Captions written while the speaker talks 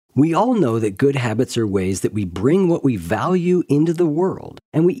We all know that good habits are ways that we bring what we value into the world,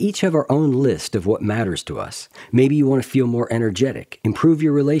 and we each have our own list of what matters to us. Maybe you want to feel more energetic, improve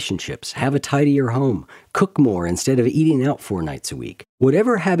your relationships, have a tidier home, cook more instead of eating out 4 nights a week.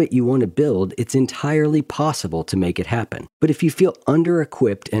 Whatever habit you want to build, it's entirely possible to make it happen. But if you feel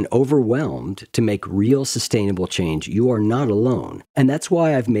under-equipped and overwhelmed to make real sustainable change, you are not alone. And that's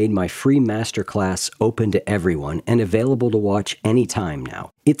why I've made my free masterclass open to everyone and available to watch anytime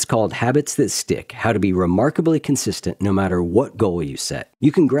now. It's called Habits That Stick, How to Be Remarkably Consistent No Matter What Goal You Set.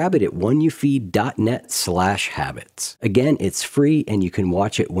 You can grab it at oneyoufeed.net/habits. Again, it's free and you can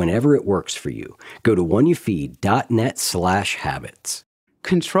watch it whenever it works for you. Go to oneyoufeed.net/habits.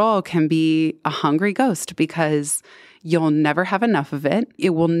 Control can be a hungry ghost because you'll never have enough of it.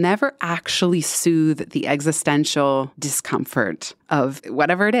 It will never actually soothe the existential discomfort of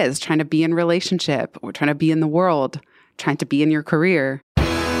whatever it is, trying to be in a relationship or trying to be in the world, trying to be in your career.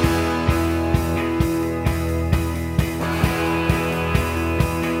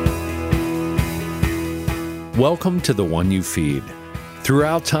 Welcome to The One You Feed.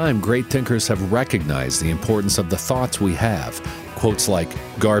 Throughout time, great thinkers have recognized the importance of the thoughts we have. Quotes like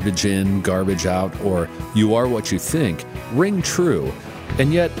garbage in, garbage out, or you are what you think ring true.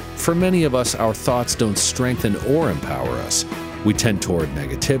 And yet, for many of us, our thoughts don't strengthen or empower us. We tend toward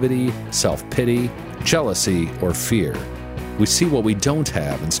negativity, self-pity, jealousy, or fear. We see what we don't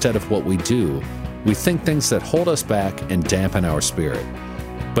have instead of what we do. We think things that hold us back and dampen our spirit.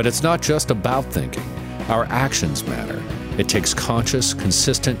 But it's not just about thinking. Our actions matter. It takes conscious,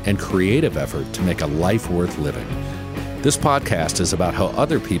 consistent, and creative effort to make a life worth living. This podcast is about how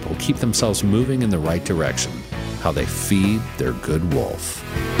other people keep themselves moving in the right direction, how they feed their good wolf.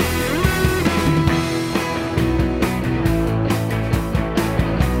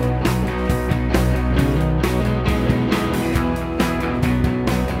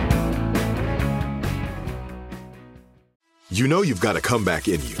 You know you've got a comeback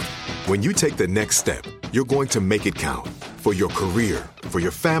in you. When you take the next step, you're going to make it count. For your career, for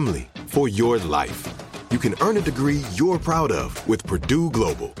your family, for your life. You can earn a degree you're proud of with Purdue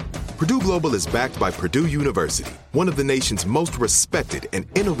Global. Purdue Global is backed by Purdue University, one of the nation's most respected and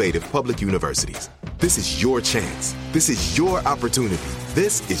innovative public universities. This is your chance. This is your opportunity.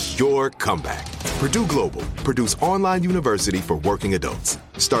 This is your comeback. Purdue Global, Purdue's online university for working adults.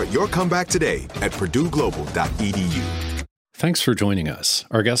 Start your comeback today at purdueglobal.edu. Thanks for joining us.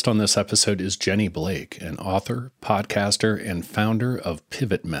 Our guest on this episode is Jenny Blake, an author, podcaster, and founder of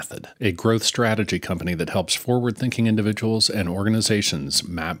Pivot Method, a growth strategy company that helps forward-thinking individuals and organizations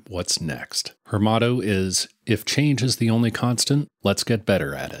map what's next. Her motto is, "If change is the only constant, let's get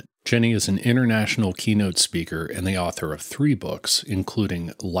better at it." Jenny is an international keynote speaker and the author of 3 books,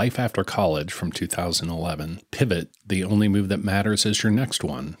 including Life After College from 2011, Pivot, The Only Move That Matters Is Your Next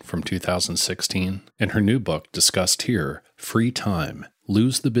One from 2016, and her new book discussed here, Free Time,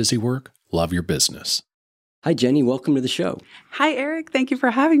 Lose the Busy Work, Love Your Business. Hi, Jenny. Welcome to the show. Hi, Eric. Thank you for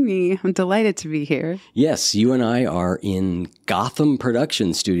having me. I'm delighted to be here. Yes, you and I are in Gotham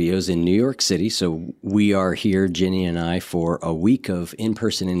Production Studios in New York City. So we are here, Jenny and I, for a week of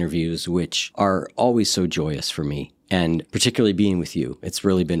in-person interviews, which are always so joyous for me. And particularly being with you. It's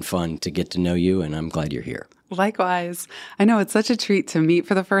really been fun to get to know you, and I'm glad you're here. Likewise. I know it's such a treat to meet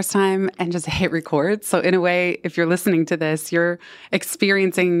for the first time and just hit record. So in a way, if you're listening to this, you're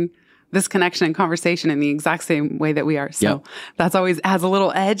experiencing this connection and conversation in the exact same way that we are. So That's always has a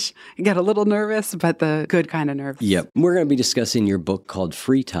little edge. You get a little nervous, but the good kind of nervous. Yep. We're going to be discussing your book called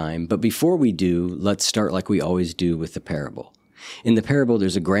Free Time. But before we do, let's start like we always do with the parable. In the parable,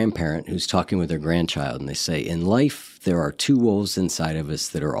 there's a grandparent who's talking with their grandchild, and they say, in life, there are 2 wolves inside of us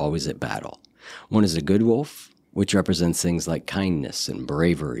that are always at battle. One is a good wolf, which represents things like kindness and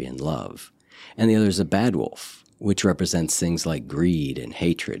bravery and love. And the other is a bad wolf, which represents things like greed and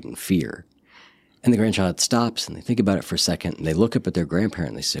hatred and fear. And the grandchild stops and they think about it for a second and they look up at their grandparent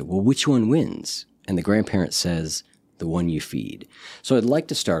and they say, well, which one wins? And the grandparent says, the one you feed. So I'd like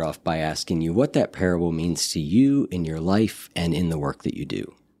to start off by asking you what that parable means to you in your life and in the work that you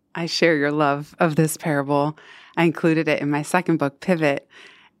do. I share your love of this parable. I included it in my second book, Pivot.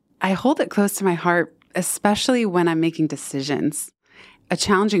 I hold it close to my heart, especially when I'm making decisions. A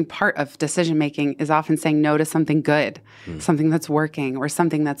challenging part of decision-making is often saying no to something good, something that's working, or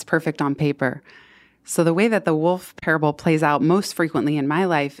something that's perfect on paper. So the way that the wolf parable plays out most frequently in my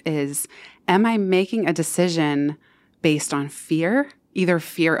life is, am I making a decision based on fear, either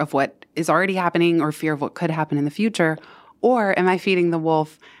fear of what is already happening or fear of what could happen in the future, or am I feeding the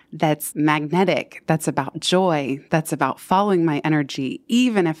wolf that's magnetic, that's about joy, that's about following my energy,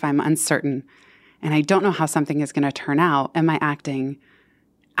 even if I'm uncertain and I don't know how something is going to turn out? Am I acting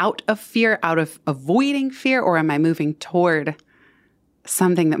out of fear, out of avoiding fear, or am I moving toward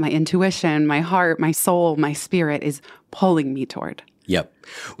something that my intuition, my heart, my soul, my spirit is pulling me toward? Yep.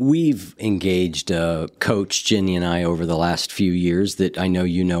 We've engaged a coach, Ginny and I, over the last few years that I know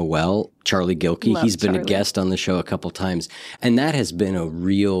you know well, Charlie Gilkey. He's been a guest on the show a couple times. And that has been a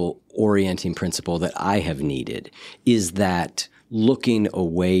real orienting principle that I have needed, is that looking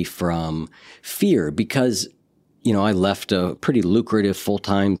away from fear. Because, you know, I left a pretty lucrative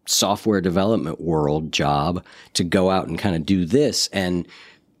full-time software development world job to go out and kind of do this. And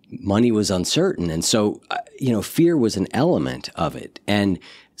money was uncertain. And so, you know, fear was an element of it. And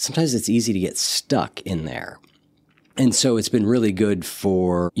sometimes it's easy to get stuck in there. And so it's been really good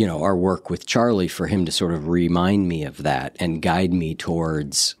for, you know, our work with Charlie, for him to sort of remind me of that and guide me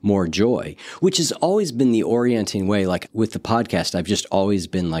towards more joy, which has always been the orienting way. Like with the podcast, I've just always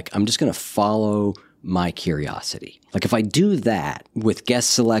been like, I'm just going to follow my curiosity. Like if I do that with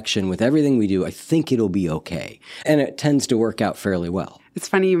guest selection, with everything we do, I think it'll be okay. And it tends to work out fairly well. It's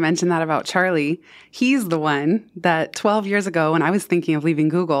funny you mentioned that about Charlie. He's the one that 12 years ago, when I was thinking of leaving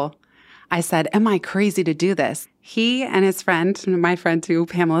Google, I said, am I crazy to do this? He and his friend, my friend too,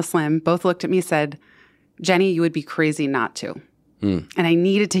 Pamela Slim, both looked at me and said, Jenny, you would be crazy not to. And I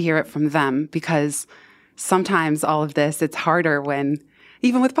needed to hear it from them, because sometimes all of this, it's harder when,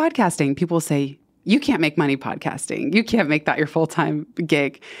 even with podcasting, people say, you can't make money podcasting. You can't make that your full-time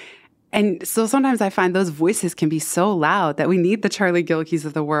gig. And so sometimes I find those voices can be so loud that we need the Charlie Gilkeys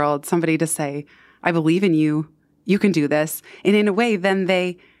of the world, somebody to say, I believe in you. You can do this. And in a way, then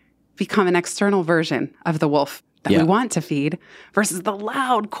they become an external version of the wolf that we want to feed, versus the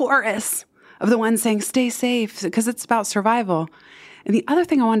loud chorus of the one saying, stay safe, because it's about survival. And the other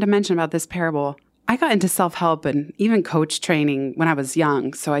thing I wanted to mention about this parable, I got into self-help and even coach training when I was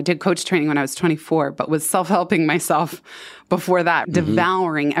young. So I did coach training when I was 24, but was self-helping myself before that,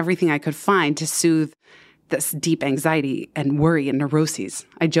 devouring everything I could find to soothe this deep anxiety and worry and neuroses.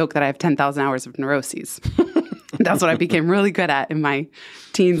 I joke that I have 10,000 hours of neuroses. That's what I became really good at in my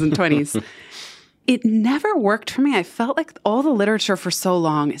teens and 20s. It never worked for me. I felt like all the literature for so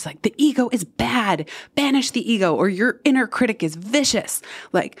long is like, the ego is bad. Banish the ego, or your inner critic is vicious.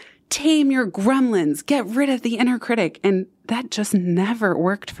 Like, tame your gremlins, get rid of the inner critic. And that just never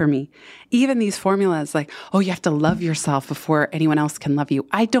worked for me. Even these formulas like, oh, you have to love yourself before anyone else can love you.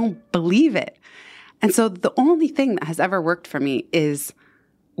 I don't believe it. And so the only thing that has ever worked for me is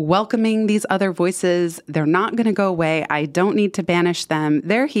welcoming these other voices. They're not going to go away. I don't need to banish them.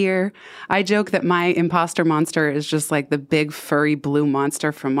 They're here. I joke that my imposter monster is just like the big furry blue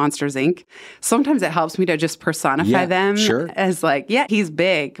monster from Monsters, Inc. Sometimes it helps me to just personify them as like, yeah, he's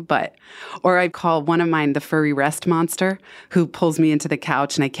big, but, or I call one of mine the furry rest monster, who pulls me into the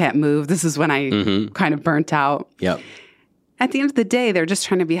couch and I can't move. This is when I kind of burnt out. Yep. At the end of the day, they're just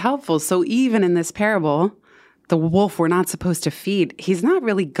trying to be helpful. So even in this parable, the wolf we're not supposed to feed, he's not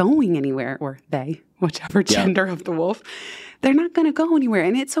really going anywhere, or they, whichever gender of the wolf, they're not going to go anywhere.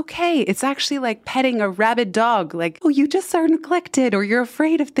 And it's okay. It's actually like petting a rabid dog, like, oh, you just are neglected or you're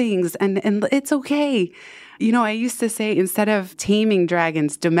afraid of things, and it's okay. You know, I used to say, instead of taming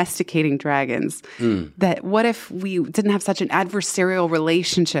dragons, domesticating dragons, that what if we didn't have such an adversarial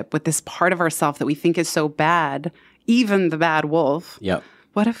relationship with this part of ourselves that we think is so bad, even the bad wolf? Yep.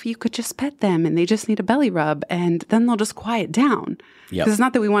 What if you could just pet them and they just need a belly rub, and then they'll just quiet down? Because it's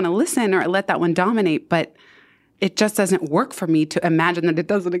not that we want to listen or let that one dominate, but it just doesn't work for me to imagine that it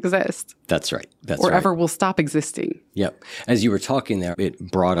doesn't exist. That's right. Or ever will stop existing. Yep. As you were talking there, it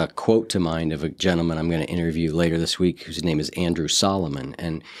brought a quote to mind of a gentleman I'm going to interview later this week, whose name is Andrew Solomon,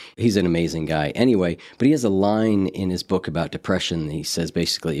 and he's an amazing guy anyway, but he has a line in his book about depression. He says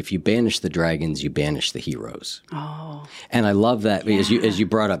basically, if you banish the dragons, you banish the heroes. Oh. And I love that, because as you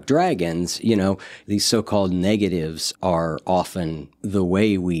brought up dragons, you know, these so-called negatives are often the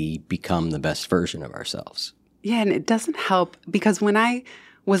way we become the best version of ourselves. Yeah, and it doesn't help, because when I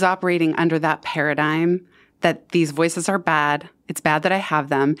was operating under that paradigm that these voices are bad, it's bad that I have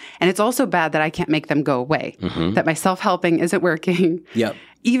them, and it's also bad that I can't make them go away, that my self-helping isn't working. Yep.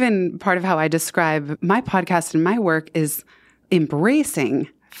 Even part of how I describe my podcast and my work is embracing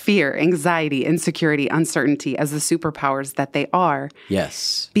fear, anxiety, insecurity, uncertainty as the superpowers that they are.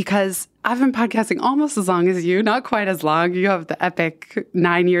 Yes. Because I've been podcasting almost as long as you, not quite as long. You have the epic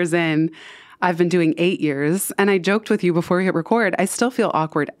 9 years in. I've been doing 8 years, and I joked with you before we hit record, I still feel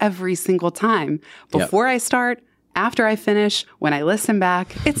awkward every single time. Before I start, after I finish, when I listen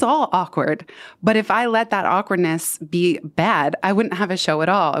back, it's all awkward. But if I let that awkwardness be bad, I wouldn't have a show at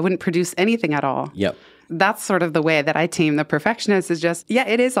all. I wouldn't produce anything at all. Yep. That's sort of the way that I tame the perfectionist, is just, yeah,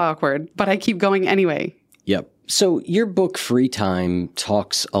 it is awkward, but I keep going anyway. Yep. So your book, Free Time,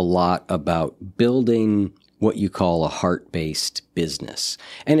 talks a lot about building what you call a heart-based business.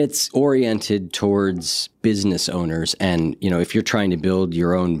 And it's oriented towards business owners. And, if you're trying to build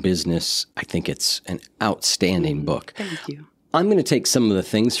your own business, I think it's an outstanding book. Thank you. I'm going to take some of the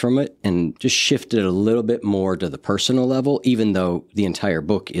things from it and just shift it a little bit more to the personal level, even though the entire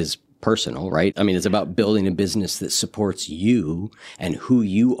book is personal, right? I mean, it's about building a business that supports you and who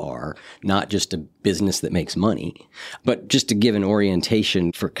you are, not just a business that makes money, but just to give an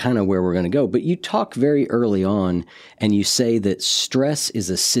orientation for kind of where we're going to go. But you talk very early on and you say that stress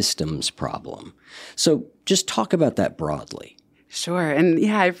is a systems problem. So just talk about that broadly. Sure. And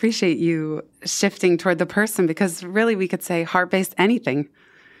yeah, I appreciate you shifting toward the person, because really we could say heart-based anything.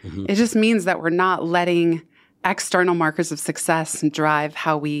 Mm-hmm. It just means that we're not letting external markers of success drive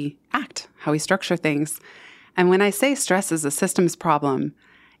how we act, how we structure things. And when I say stress is a systems problem,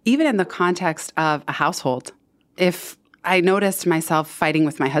 even in the context of a household, if I noticed myself fighting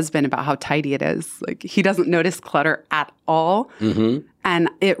with my husband about how tidy it is, like he doesn't notice clutter at all, and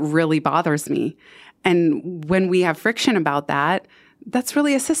it really bothers me. And when we have friction about that, that's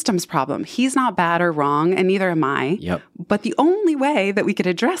really a systems problem. He's not bad or wrong, and neither am I. Yep. But the only way that we could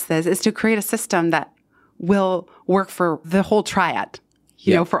address this is to create a system that will work for the whole triad,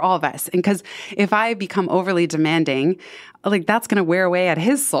 you know, for all of us. And because if I become overly demanding, like that's going to wear away at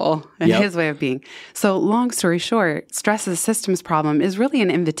his soul and his way of being. So long story short, stress as a systems problem is really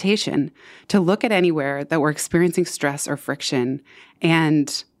an invitation to look at anywhere that we're experiencing stress or friction,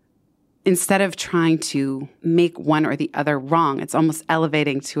 and instead of trying to make one or the other wrong, it's almost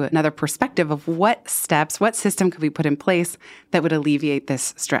elevating to another perspective of what steps, what system could we put in place that would alleviate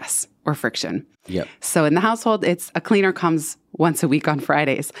this stress or friction. Yep. So in the household, it's a cleaner comes once a week on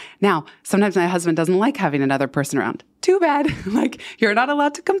Fridays. Now, sometimes my husband doesn't like having another person around. Too bad. Like, you're not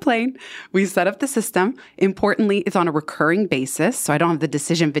allowed to complain. We set up the system. Importantly, it's on a recurring basis, so I don't have the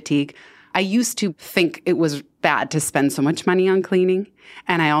decision fatigue. I used to think it was bad to spend so much money on cleaning.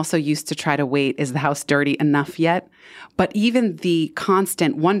 And I also used to try to wait, is the house dirty enough yet? But even the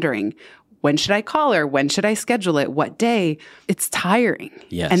constant wondering, when should I call her? When should I schedule it? What day? It's tiring.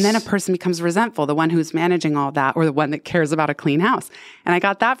 Yes. And then a person becomes resentful, the one who's managing all that or the one that cares about a clean house. And I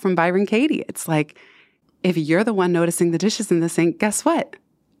got that from Byron Katie. It's like, if you're the one noticing the dishes in the sink, guess what?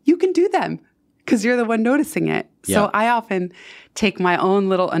 You can do them because you're the one noticing it. Yeah. So I often take my own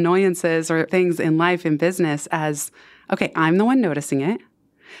little annoyances or things in life and business as, okay, I'm the one noticing it.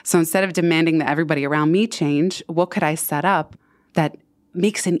 So instead of demanding that everybody around me change, what could I set up that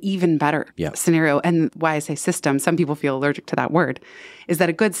makes an even better scenario? And why I say system, some people feel allergic to that word, is that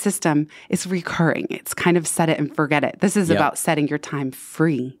a good system is recurring. It's kind of set it and forget it. This is about setting your time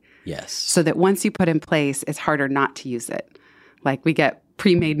free. Yes. So that once you put in place, it's harder not to use it. Like we get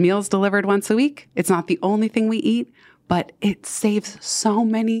pre-made meals delivered once a week. It's not the only thing we eat, but it saves so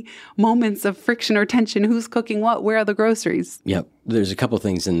many moments of friction or tension. Who's cooking what? Where are the groceries? Yep. There's a couple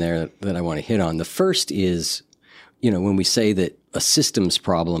things in there that I want to hit on. The first is, when we say that a systems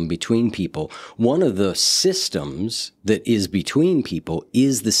problem between people, one of the systems that is between people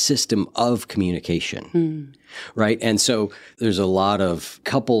is the system of communication, right? And so there's a lot of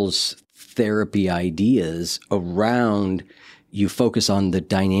couples therapy ideas around you focus on the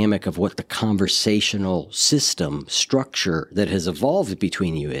dynamic of what the conversational system structure that has evolved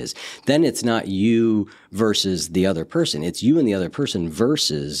between you is. Then it's not you versus the other person. It's you and the other person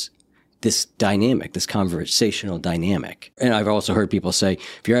versus this dynamic, this conversational dynamic. And I've also heard people say,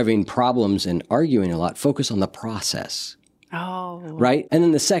 if you're having problems and arguing a lot, focus on the process. Oh. Right? And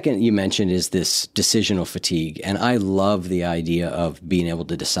then the second you mentioned is this decisional fatigue. And I love the idea of being able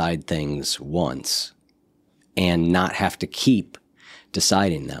to decide things once and not have to keep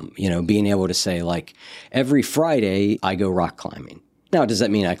deciding them. Being able to say, like, every Friday I go rock climbing. Now, does that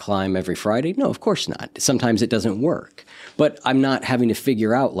mean I climb every Friday? No, of course not. Sometimes it doesn't work. But I'm not having to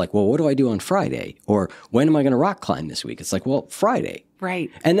figure out, like, well, what do I do on Friday? Or when am I going to rock climb this week? It's like, well, Friday. Right.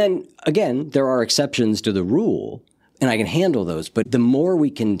 And then, again, there are exceptions to the rule, and I can handle those. But the more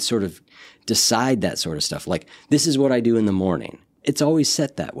we can sort of decide that sort of stuff, like, this is what I do in the morning. It's always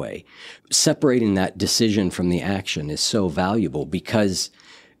set that way. Separating that decision from the action is so valuable because,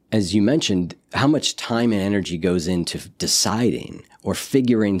 as you mentioned, how much time and energy goes into deciding or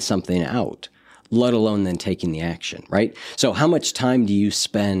figuring something out, let alone then taking the action, right? So how much time do you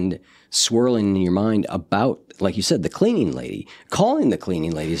spend swirling in your mind about, like you said, the cleaning lady? Calling the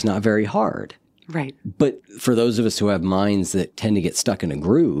cleaning lady is not very hard. Right. But for those of us who have minds that tend to get stuck in a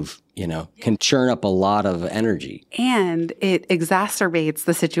groove, can churn up a lot of energy. And it exacerbates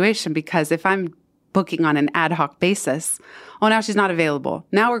the situation because if I'm booking on an ad hoc basis. Oh, now she's not available.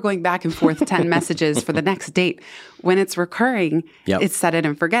 Now we're going back and forth 10 messages for the next date. When it's recurring, it's set it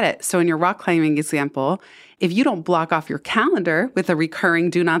and forget it. So in your rock climbing example, if you don't block off your calendar with a recurring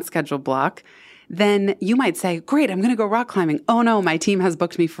do not schedule block, then you might say, great, I'm going to go rock climbing. Oh no, my team has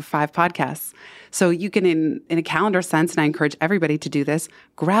booked me for 5 podcasts. So you can, in a calendar sense, and I encourage everybody to do this,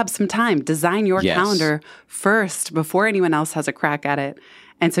 grab some time, design your calendar first before anyone else has a crack at it.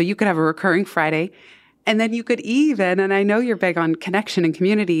 And so you could have a recurring Friday, and then you could even, and I know you're big on connection and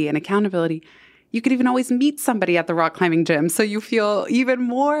community and accountability, you could even always meet somebody at the rock climbing gym. So you feel even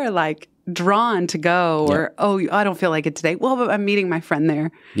more like drawn to go or, oh, I don't feel like it today. Well, but I'm meeting my friend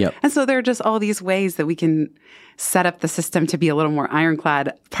there. And so there are just all these ways that we can set up the system to be a little more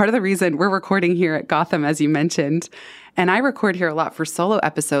ironclad. Part of the reason we're recording here at Gotham, as you mentioned, and I record here a lot for solo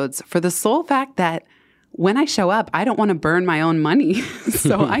episodes for the sole fact that when I show up, I don't want to burn my own money.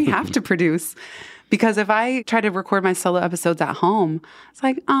 So I have to produce. Because if I try to record my solo episodes at home, it's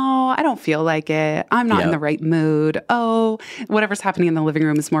like, oh, I don't feel like it. I'm not in the right mood. Oh, whatever's happening in the living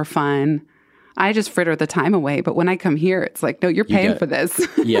room is more fun. I just fritter the time away. But when I come here, it's like, no, you're paying for this.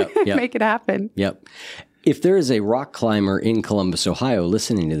 Make it happen. If there is a rock climber in Columbus, Ohio,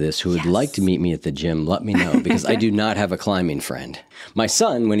 listening to this who would like to meet me at the gym, let me know, because I do not have a climbing friend. My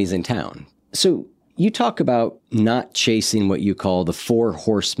son, when he's in town. So you talk about not chasing what you call the 4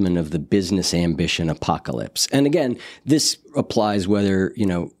 horsemen of the business ambition apocalypse. And again, this applies whether,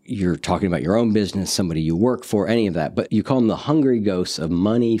 you're talking about your own business, somebody you work for, any of that, but you call them the hungry ghosts of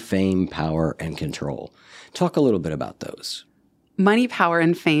money, fame, power, and control. Talk a little bit about those. Money, power,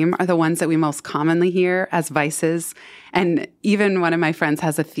 and fame are the ones that we most commonly hear as vices. And even one of my friends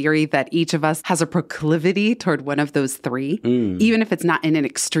has a theory that each of us has a proclivity toward one of those 3. Even if it's not in an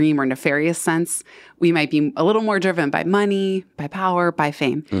extreme or nefarious sense, we might be a little more driven by money, by power, by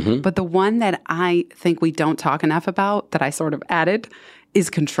fame. But the one that I think we don't talk enough about, that I sort of added,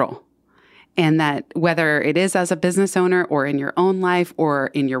 is control. And that whether it is as a business owner or in your own life or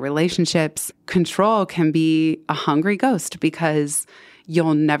in your relationships, control can be a hungry ghost because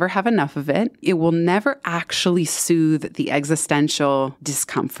you'll never have enough of it. It will never actually soothe the existential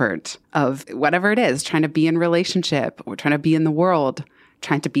discomfort of whatever it is, trying to be in relationship or trying to be in the world,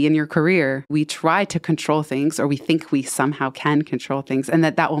 trying to be in your career. We try to control things, or we think we somehow can control things, and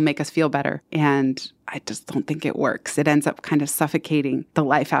that will make us feel better. And I just don't think it works. It ends up kind of suffocating the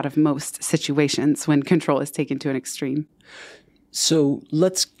life out of most situations when control is taken to an extreme. So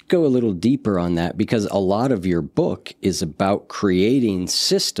let's go a little deeper on that, because a lot of your book is about creating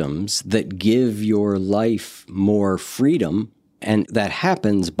systems that give your life more freedom. And that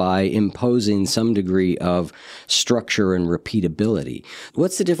happens by imposing some degree of structure and repeatability.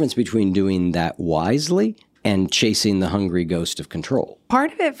 What's the difference between doing that wisely and chasing the hungry ghost of control?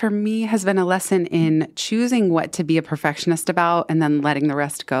 Part of it for me has been a lesson in choosing what to be a perfectionist about and then letting the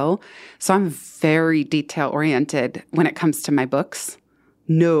rest go. So I'm very detail-oriented when it comes to my books.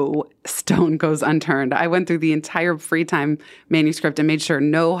 No stone goes unturned. I went through the entire Free Time manuscript and made sure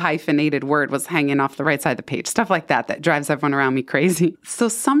no hyphenated word was hanging off the right side of the page. Stuff like that drives everyone around me crazy. So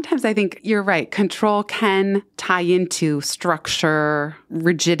sometimes I think you're right. Control can tie into structure,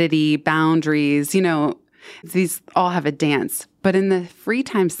 rigidity, boundaries. These all have a dance. But in the free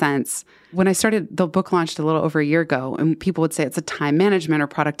time sense, when I started, the book launched a little over a year ago, and people would say it's a time management or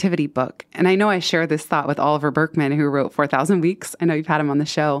productivity book. And I know I share this thought with Oliver Burkeman, who wrote 4,000 Weeks. I know you've had him on the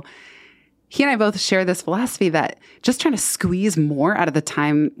show. He and I both share this philosophy that just trying to squeeze more out of the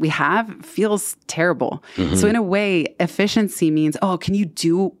time we have feels terrible. So in a way, efficiency means, can you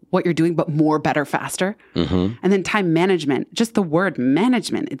do what you're doing, but more, better, faster? And then time management, just the word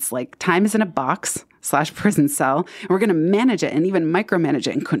management, it's like time is in a box / prison cell, and we're going to manage it and even micromanage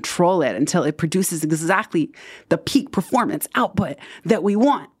it and control it until it produces exactly the peak performance output that we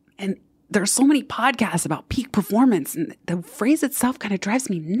want. And there are so many podcasts about peak performance, and the phrase itself kind of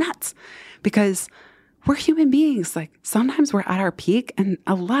drives me nuts because we're human beings. Like sometimes we're at our peak and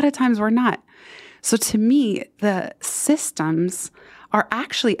a lot of times we're not. So to me, the systems are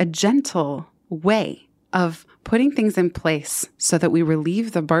actually a gentle way of putting things in place so that we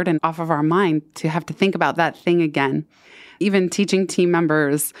relieve the burden off of our mind to have to think about that thing again. Even teaching team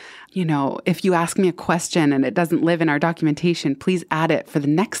members, if you ask me a question and it doesn't live in our documentation, please add it for the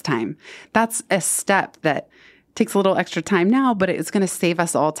next time. That's a step that takes a little extra time now, but it's going to save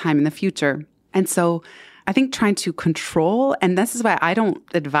us all time in the future. And so I think trying to control, and this is why I don't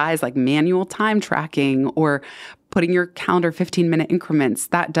advise like manual time tracking or putting your calendar 15-minute increments.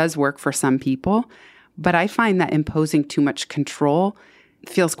 That does work for some people. But I find that imposing too much control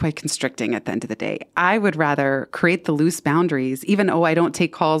feels quite constricting at the end of the day. I would rather create the loose boundaries, even, I don't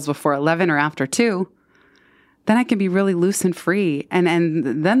take calls before 11 or after 2. Then I can be really loose and free. And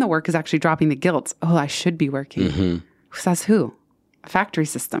then the work is actually dropping the guilt. I should be working. Mm-hmm. Who says who? A factory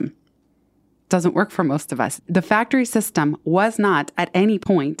system. Doesn't work for most of us. The factory system was not at any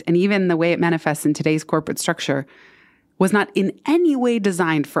point, and even the way it manifests in today's corporate structure, was not in any way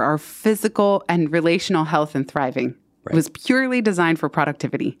designed for our physical and relational health and thriving. Right. It was purely designed for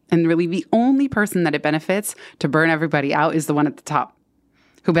productivity. And really the only person that it benefits to burn everybody out is the one at the top,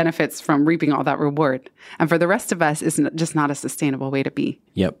 who benefits from reaping all that reward. And for the rest of us, it's just not a sustainable way to be.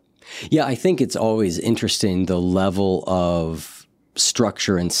 Yep. Yeah, I think it's always interesting the level of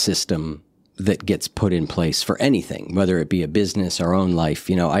structure and system that gets put in place for anything, whether it be a business, our own life.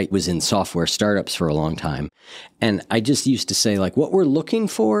 I was in software startups for a long time. And I just used to say, what we're looking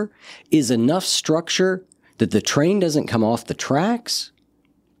for is enough structure that the train doesn't come off the tracks,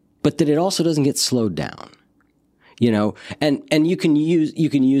 but that it also doesn't get slowed down. And you can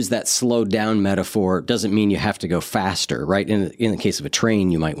use that slowed down metaphor. Doesn't mean you have to go faster, right? In the case of a train,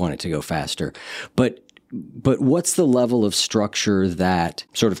 you might want it to go faster. But what's the level of structure that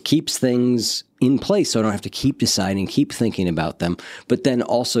sort of keeps things in place so I don't have to keep deciding, keep thinking about them, but then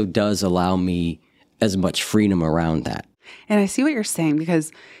also does allow me as much freedom around that? And I see what you're saying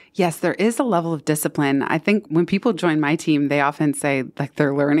because, yes, there is a level of discipline. I think when people join my team, they often say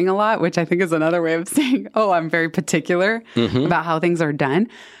they're learning a lot, which I think is another way of saying, I'm very particular about how things are done.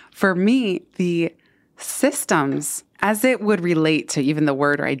 For me, the systems, as it would relate to even the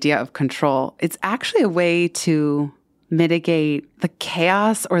word or idea of control, it's actually a way to mitigate the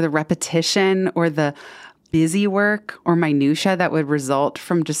chaos or the repetition or the busy work or minutia that would result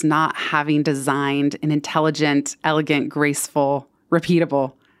from just not having designed an intelligent, elegant, graceful,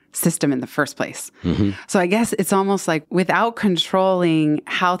 repeatable system in the first place. Mm-hmm. So I guess it's almost like without controlling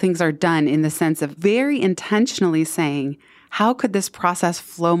how things are done in the sense of very intentionally saying, how could this process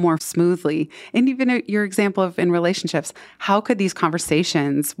flow more smoothly? And even your example of in relationships, how could these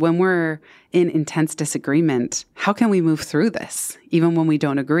conversations, when we're in intense disagreement, how can we move through this, even when we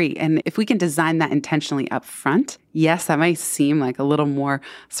don't agree? And if we can design that intentionally up front, yes, that might seem like a little more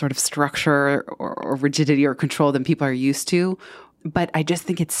sort of structure or rigidity or control than people are used to. But I just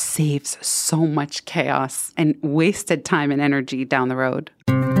think it saves so much chaos and wasted time and energy down the road.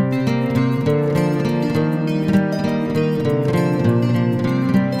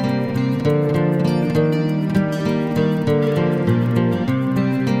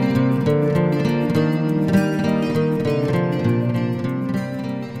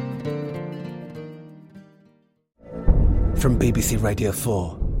 From BBC Radio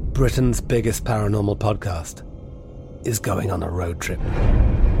 4, Britain's biggest paranormal podcast is going on a road trip.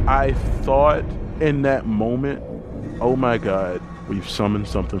 I thought in that moment, oh my God, we've summoned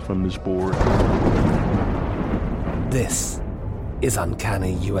something from this board. This is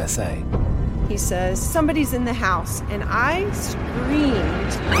Uncanny USA. He says, somebody's in the house, and I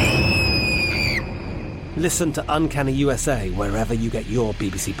screamed. Listen to Uncanny USA wherever you get your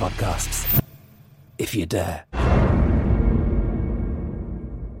BBC podcasts, if you dare.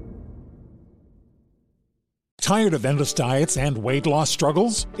 Tired of endless diets and weight loss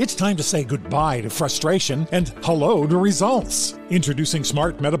struggles? It's time to say goodbye to frustration and hello to results. Introducing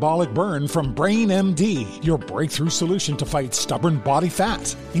Smart Metabolic Burn from Brain MD, your breakthrough solution to fight stubborn body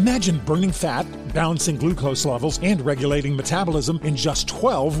fat. Imagine burning fat, balancing glucose levels, and regulating metabolism in just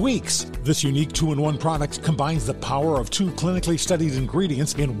 12 weeks. This unique 2-in-1 product combines the power of 2 clinically studied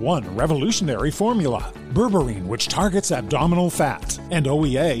ingredients in one revolutionary formula. Berberine, which targets abdominal fat, and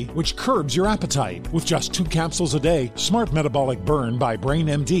OEA, which curbs your appetite. With just 2 capsules a day, Smart Metabolic Burn by Brain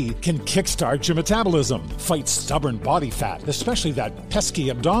MD can kickstart your metabolism, fight stubborn body fat, especially that pesky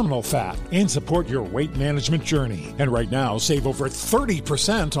abdominal fat, and support your weight management journey. And right now, save over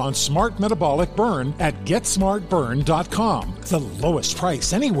 30% on Smart Metabolic Burn at GetSmartBurn.com. The lowest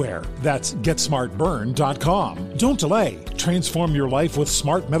price anywhere. That's GetSmartBurn.com. Don't delay. Transform your life with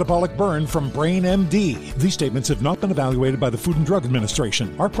Smart Metabolic Burn from Brain MD. These statements have not been evaluated by the Food and Drug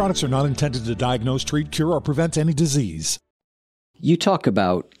Administration. Our products are not intended to diagnose, treat, cure, or prevent any disease. You talk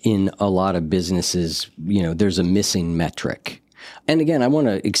about in a lot of businesses, there's a missing metric. And again, I want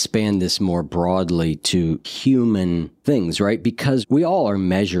to expand this more broadly to human things, right? Because we all are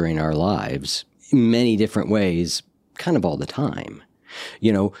measuring our lives in many different ways, kind of all the time,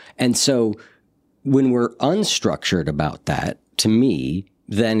 And so when we're unstructured about that, to me,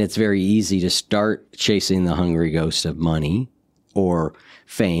 then it's very easy to start chasing the hungry ghost of money or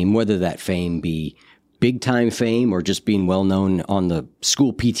fame, whether that fame be big-time fame or just being well-known on the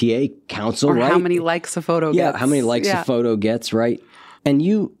school PTA council, or right? how many likes a photo gets. Yeah, how many likes a photo gets, right? And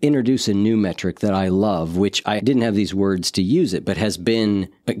you introduce a new metric that I love, which I didn't have these words to use it, but has been,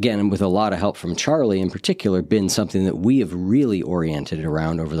 again, with a lot of help from Charlie in particular, been something that we have really oriented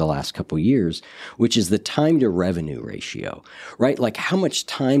around over the last couple of years, which is the time to revenue ratio, right? Like how much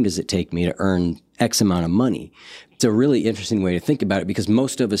time does it take me to earn X amount of money? It's a really interesting way to think about it because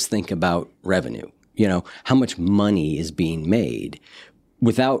most of us think about revenue, how much money is being made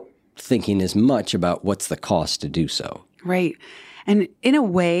without thinking as much about what's the cost to do so. Right. And in a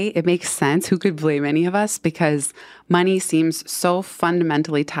way, it makes sense. Who could blame any of us? Because money seems so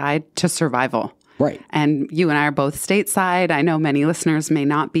fundamentally tied to survival. Right. And you and I are both stateside. I know many listeners may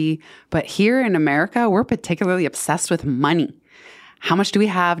not be. But here in America, we're particularly obsessed with money. How much do we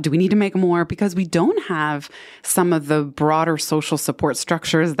have? Do we need to make more? Because we don't have some of the broader social support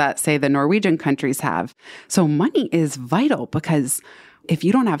structures that, say, the Norwegian countries have. So money is vital because if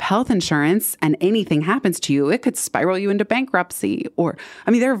you don't have health insurance and anything happens to you, it could spiral you into bankruptcy.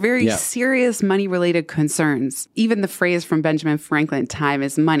 There are very serious money-related concerns. Even the phrase from Benjamin Franklin, time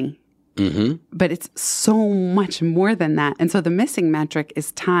is money. Mm-hmm. But it's so much more than that. And so the missing metric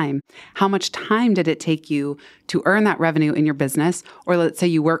is time. How much time did it take you to earn that revenue in your business? Or let's say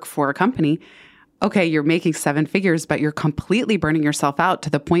you work for a company. Okay, you're making 7 figures, but you're completely burning yourself out to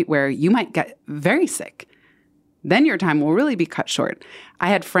the point where you might get very sick. Then your time will really be cut short. I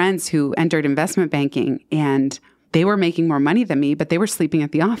had friends who entered investment banking and they were making more money than me, but they were sleeping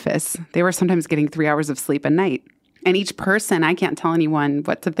at the office. They were sometimes getting 3 hours of sleep a night. And each person, I can't tell anyone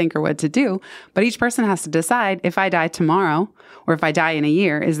what to think or what to do, but each person has to decide if I die tomorrow or if I die in a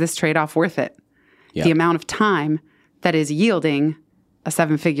year, is this trade-off worth it? Yep. The amount of time that is yielding a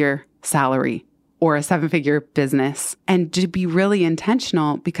 7-figure salary or a 7-figure business, and to be really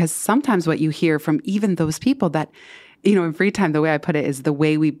intentional, because sometimes what you hear from even those people that, in free time, the way I put it is the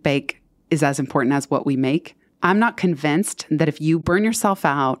way we bake is as important as what we make. I'm not convinced that if you burn yourself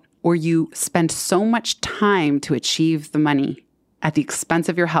out or you spend so much time to achieve the money at the expense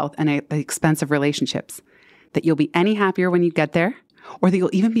of your health and at the expense of relationships, that you'll be any happier when you get there, or that you'll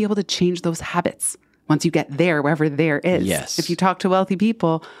even be able to change those habits once you get there, wherever there is. Yes. If you talk to wealthy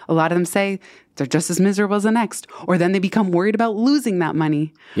people, a lot of them say they're just as miserable as the next, or then they become worried about losing that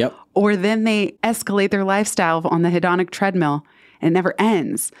money. Yep. Or then they escalate their lifestyle on the hedonic treadmill and it never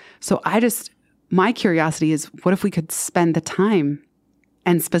ends. So my curiosity is, what if we could spend the time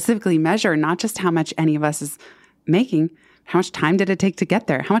and specifically measure not just how much any of us is making, how much time did it take to get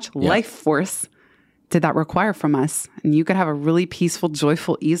there? How much life force did that require from us? And you could have a really peaceful,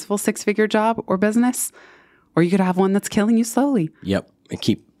 joyful, easeful 6-figure job or business, or you could have one that's killing you slowly. Yep. I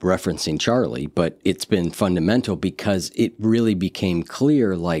keep referencing Charlie, but it's been fundamental because it really became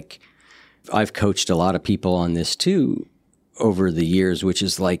clear, like I've coached a lot of people on this too over the years, which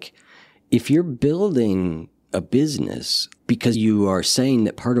is like, if you're building a business because you are saying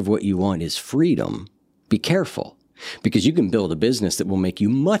that part of what you want is freedom, be careful. Because you can build a business that will make you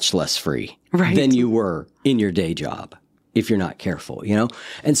much less free than you were in your day job if you're not careful,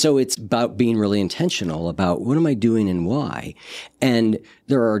 And so it's about being really intentional about what am I doing and why? And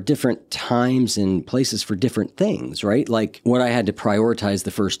there are different times and places for different things, right? Like what I had to prioritize the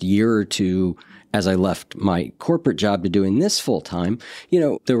first year or two as I left my corporate job to doing this full time,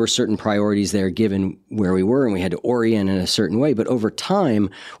 there were certain priorities there given where we were and we had to orient in a certain way. But over time,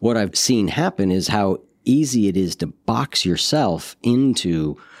 what I've seen happen is how easy it is to box yourself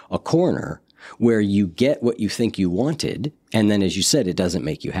into a corner where you get what you think you wanted. And then, as you said, it doesn't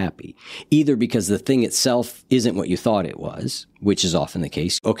make you happy, either because the thing itself isn't what you thought it was, which is often the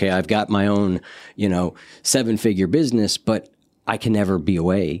case. Okay, I've got my own, 7-figure business, but I can never be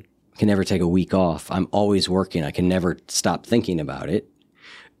away. I can never take a week off. I'm always working. I can never stop thinking about it.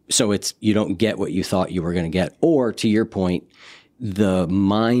 So you don't get what you thought you were going to get. Or to your point, the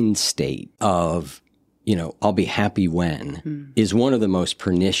mind state of, I'll be happy when is one of the most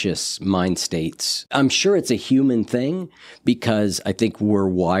pernicious mind states. I'm sure it's a human thing because I think we're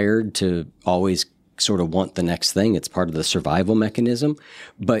wired to always sort of want the next thing. It's part of the survival mechanism,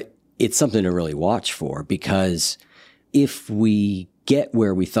 but it's something to really watch for, because if we get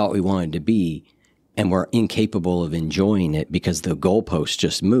where we thought we wanted to be and we're incapable of enjoying it because the goalpost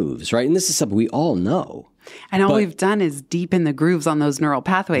just moves, right? And this is something we all know. And all we've done is deepen the grooves on those neural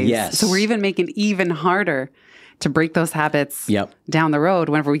pathways. Yes. So we're even making it even harder to break those habits down the road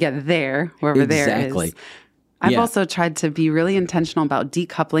whenever we get there, wherever there is. I've also tried to be really intentional about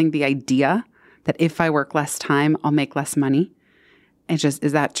decoupling the idea that if I work less time, I'll make less money. It's just,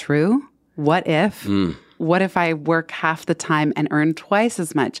 is that true? What if? What if I work half the time and earn twice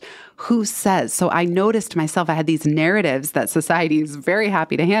as much? Who says? So I noticed myself, I had these narratives that society is very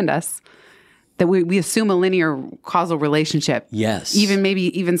happy to hand us that we assume a linear causal relationship. Yes.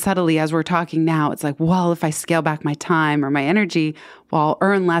 Even subtly as we're talking now, it's like, well, if I scale back my time or my energy, well, I'll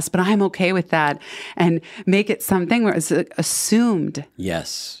earn less, but I'm okay with that. And make it something where it's assumed.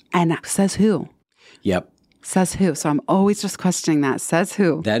 Yes. And says who? Yep. Says who? So I'm always just questioning that. Says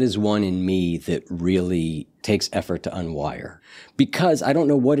who? That is one in me that really takes effort to unwire because I don't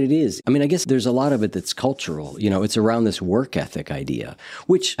know what it is. I mean, I guess there's a lot of it that's cultural. You know, it's around this work ethic idea,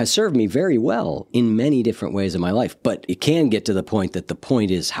 which has served me very well in many different ways in my life. But it can get to the point that the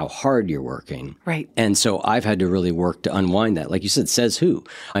point is how hard you're working. Right. And so I've had to really work to unwind that. Like you said, says who?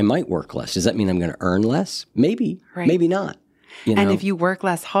 I might work less. Does that mean I'm going to earn less? Maybe. Right. Maybe not. You know? And if you work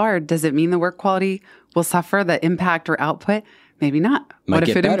less hard, does it mean the work quality will suffer, the impact or output? Maybe not. Might what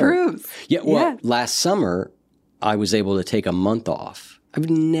if get it better. improves? Yeah, well, last summer, I was able to take a month off. I've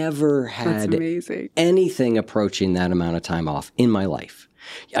never had anything approaching that amount of time off in my life.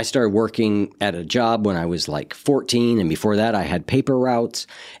 I started working at a job when I was like 14, and before that I had paper routes,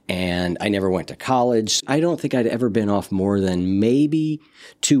 and I never went to college. I don't think I'd ever been off more than maybe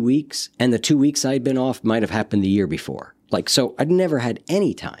 2 weeks, and the 2 weeks I'd been off might have happened the year before. So I'd never had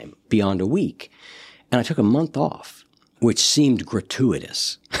any time beyond a week, and I took a month off, which seemed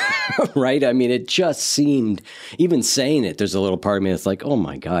gratuitous, right? I mean, it just seemed, even saying it, there's a little part of me that's like, oh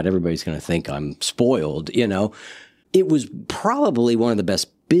my God, everybody's going to think I'm spoiled, you know? It was probably one of the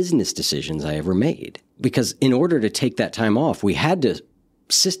best business decisions I ever made because in order to take that time off, we had to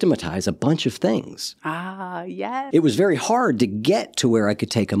systematize a bunch of things. Ah, yes. It was very hard to get to where I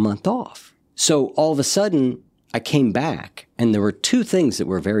could take a month off. So all of a sudden, I came back and there were two things that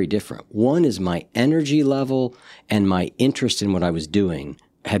were very different. One is my energy level and my interest in what I was doing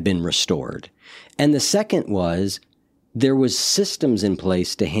had been restored. And the second was there was systems in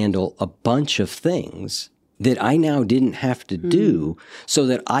place to handle a bunch of things that I now didn't have to do so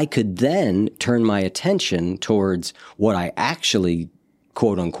that I could then turn my attention towards what I actually,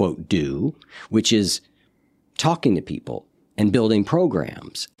 quote unquote, do, which is talking to people and building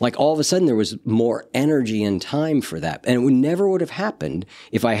programs. Like all of a sudden there was more energy and time for that. And it never would have happened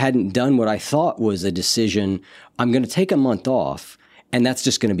if I hadn't done what I thought was a decision. I'm going to take a month off and that's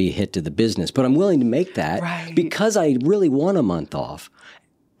just going to be a hit to the business. But I'm willing to make that because I really want a month off.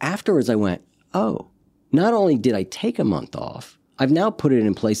 Afterwards I went, oh, not only did I take a month off, I've now put it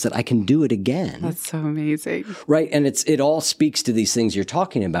in place that I can do it again. That's so amazing. Right. And it all speaks to these things you're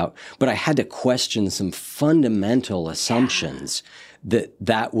talking about. But I had to question some fundamental assumptions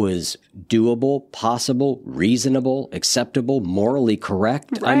that was doable, possible, reasonable, acceptable, morally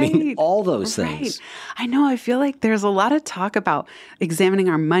correct. Right. I mean, all those things. I know. I feel like there's a lot of talk about examining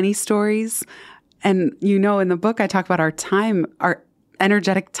our money stories. And, you know, in the book, I talk about our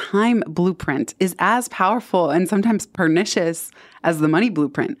energetic time blueprint is as powerful and sometimes pernicious as the money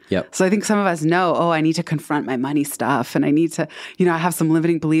blueprint. Yep. So I think some of us know, I need to confront my money stuff and I need to, I have some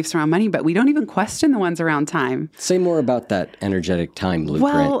limiting beliefs around money, but we don't even question the ones around time. Say more about that energetic time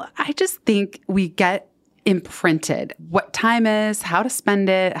blueprint. Well, I just think we get imprinted what time is, how to spend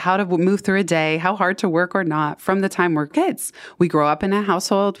it, how to move through a day, how hard to work or not from the time we're kids. We grow up in a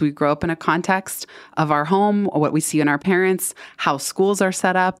household, we grow up in a context of our home, what we see in our parents, how schools are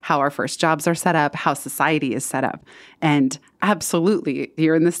set up, how our first jobs are set up, how society is set up. And absolutely,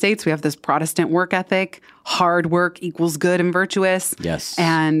 here in the States, we have this Protestant work ethic. Hard work equals good and virtuous. Yes.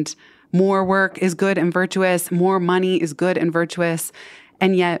 And more work is good and virtuous. More money is good and virtuous.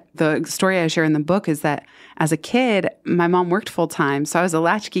 And yet the story I share in the book is that as a kid, my mom worked full time. So I was a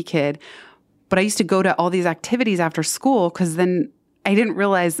latchkey kid, but I used to go to all these activities after school because then I didn't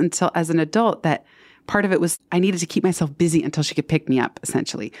realize until as an adult that part of it was I needed to keep myself busy until she could pick me up,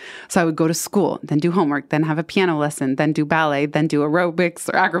 essentially. So I would go to school, then do homework, then have a piano lesson, then do ballet, then do aerobics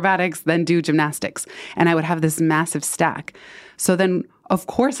or acrobatics, then do gymnastics. And I would have this massive stack. So then, of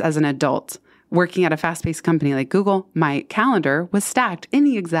course, as an adult, working at a fast-paced company like Google, my calendar was stacked in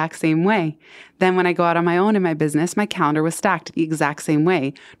the exact same way. Then when I go out on my own in my business, my calendar was stacked the exact same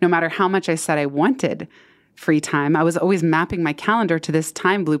way. No matter how much I said I wanted free time, I was always mapping my calendar to this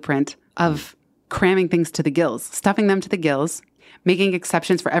time blueprint of cramming things to the gills, stuffing them to the gills, making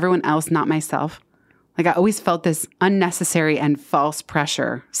exceptions for everyone else, not myself. Like I always felt this unnecessary and false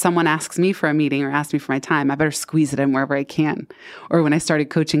pressure. Someone asks me for a meeting or asks me for my time, I better squeeze it in wherever I can. Or when I started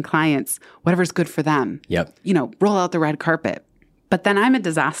coaching clients, whatever's good for them. Yep. Roll out the red carpet. But then I'm a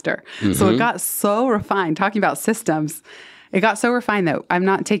disaster. Mm-hmm. So it got so refined, talking about systems, it got so refined that I'm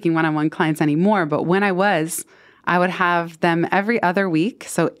not taking one-on-one clients anymore. But when I would have them every other week.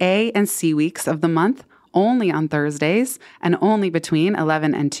 So A and C weeks of the month, only on Thursdays and only between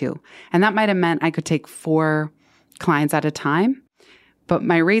 11 and 2. And that might have meant I could take 4 clients at a time. but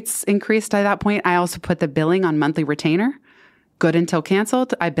my rates increased at that point. I also put the billing on monthly retainer. Good until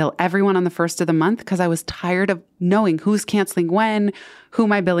canceled. I bill everyone on the first of the month because I was tired of knowing who's canceling when, who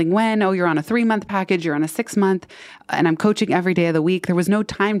am I billing when. Oh, you're on a 3-month package, you're on a 6-month, and I'm coaching every day of the week. There was no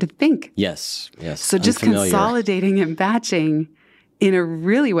time to think. Yes. So just consolidating and batching in a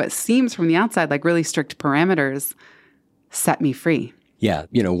really what seems from the outside like really strict parameters set me free. Yeah.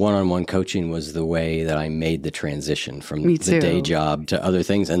 One-on-one coaching was the way that I made the transition from Me the too. day job to other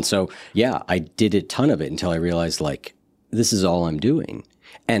things. And so, yeah, I did a ton of it until I realized this is all I'm doing.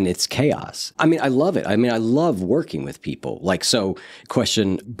 And it's chaos. I mean, I love it. I mean, I love working with people. So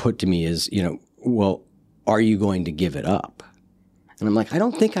question put to me is, well, are you going to give it up? And I'm like, I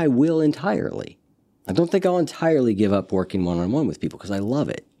don't think I will entirely. I don't think I'll entirely give up working one-on-one with people because I love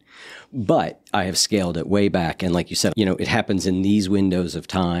it. But I have scaled it way back. And like you said, it happens in these windows of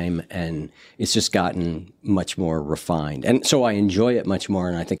time and it's just gotten much more refined. And so I enjoy it much more.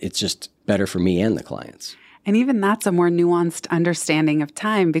 And I think it's just better for me and the clients. And even that's a more nuanced understanding of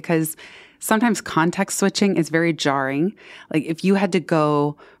time because sometimes context switching is very jarring. Like if you had to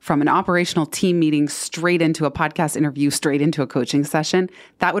go from an operational team meeting straight into a podcast interview, straight into a coaching session,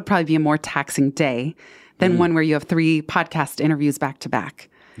 that would probably be a more taxing day than one where you have 3 podcast interviews back to back.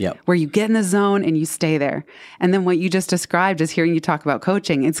 Yep. Where you get in the zone and you stay there. And then what you just described is hearing you talk about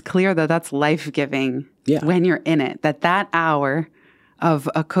coaching. It's clear that that's life-giving when you're in it, that hour of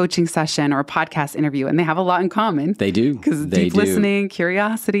a coaching session or a podcast interview, and they have a lot in common. They do. Because deep listening,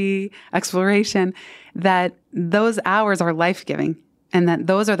 curiosity, exploration, that those hours are life-giving. And that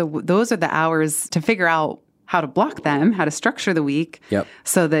those are the hours to figure out how to block them, how to structure the week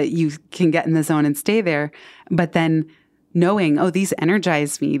so that you can get in the zone and stay there. But then knowing, these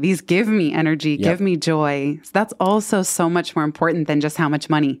energize me, these give me energy, give me joy. So that's also so much more important than just how much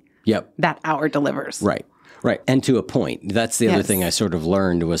money that hour delivers. Right. And to a point, that's the other thing I sort of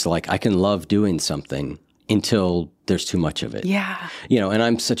learned was I can love doing something until there's too much of it. Yeah. And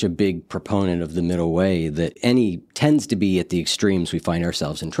I'm such a big proponent of the middle way that tends to be at the extremes we find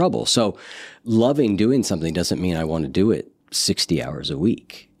ourselves in trouble. So loving doing something doesn't mean I want to do it 60 hours a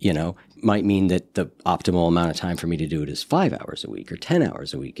week, might mean that the optimal amount of time for me to do it is 5 hours a week or 10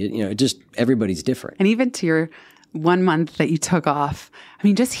 hours a week. Just everybody's different. And even to your 1 month that you took off, I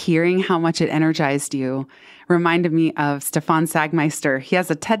mean, just hearing how much it energized you reminded me of Stefan Sagmeister. He has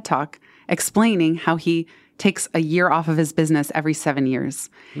a TED Talk explaining how he takes a year off of his business every 7 years.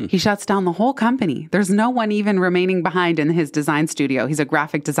 He shuts down the whole company. There's no one even remaining behind in his design studio. He's a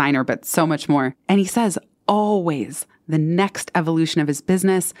graphic designer, but so much more. And he says, always the next evolution of his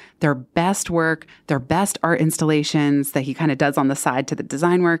business, their best work, their best art installations that he kind of does on the side to the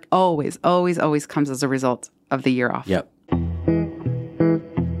design work, always comes as a result of the year off. Yep.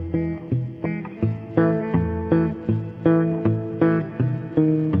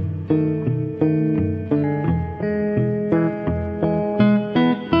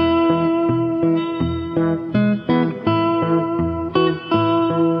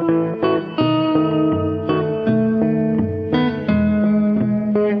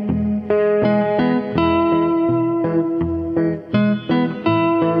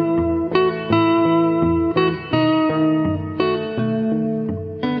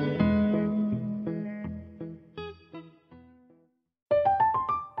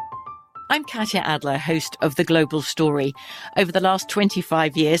 I'm Katya Adler, host of The Global Story. Over the last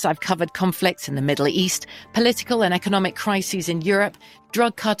 25 years, I've covered conflicts in the Middle East, political and economic crises in Europe,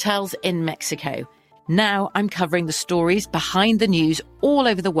 drug cartels in Mexico. Now I'm covering the stories behind the news all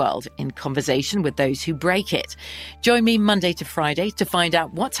over the world in conversation with those who break it. Join me Monday to Friday to find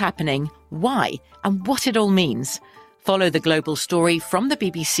out what's happening, why, and what it all means. Follow The Global Story from the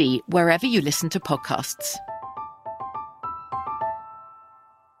BBC wherever you listen to podcasts.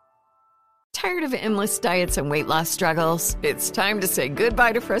 Tired of endless diets and weight loss struggles? It's time to say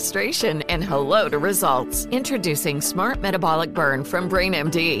goodbye to frustration and hello to results. Introducing Smart Metabolic Burn from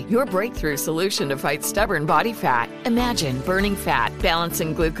BrainMD, your breakthrough solution to fight stubborn body fat. Imagine burning fat,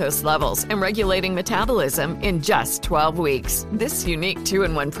 balancing glucose levels, and regulating metabolism in just 12 weeks. This unique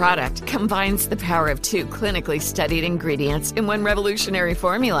 2-in-1 product combines the power of 2 clinically studied ingredients in one revolutionary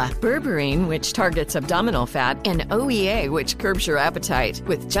formula. Berberine, which targets abdominal fat, and OEA, which curbs your appetite.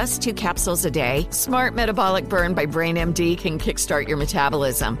 With just 2 capsules a a day, Smart Metabolic Burn by Brain MD can kickstart your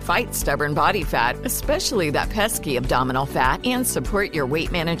metabolism, fight stubborn body fat, especially that pesky abdominal fat, and support your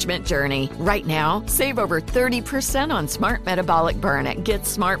weight management journey. Right now, save over 30% on Smart Metabolic Burn at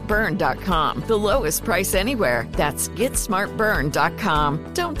GetSmartBurn.com. The lowest price anywhere. That's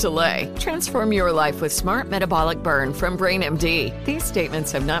GetSmartBurn.com. Don't delay. Transform your life with Smart Metabolic Burn from Brain MD. These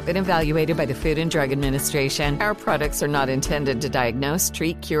statements have not been evaluated by the Food and Drug Administration. Our products are not intended to diagnose,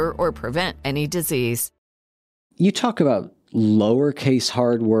 treat, cure, or prevent any disease. You talk about lowercase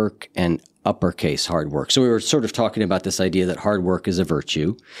hard work and uppercase hard work. So we were sort of talking about this idea that hard work is a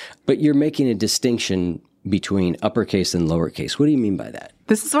virtue, but you're making a distinction between uppercase and lowercase. What do you mean by that?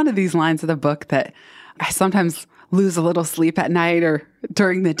 This is one of these lines of the book that I sometimes lose a little sleep at night or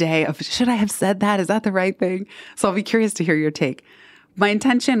during the day of, should I have said that? Is that the right thing? So I'll be curious to hear your take. My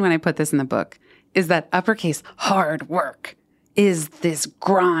intention when I put this in the book is that uppercase hard work is this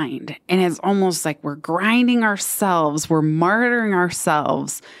grind. And it's almost like we're grinding ourselves, we're martyring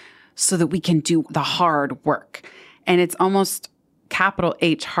ourselves so that we can do the hard work. And it's almost capital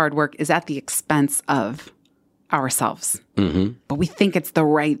H hard work is at the expense of ourselves. Mm-hmm. But we think it's the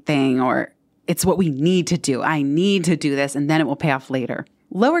right thing or it's what we need to do. I need to do this and then it will pay off later.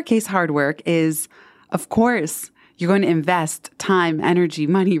 Lowercase hard work is, of course, you're going to invest time, energy,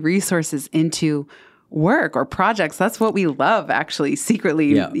 money, resources into work or projects. That's what we love, actually,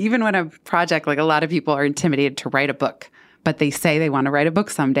 secretly. Yeah. Even when a project, like a lot of people are intimidated to write a book, but they say they want to write a book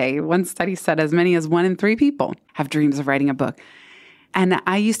someday. One study said as many as 1 in 3 people have dreams of writing a book. And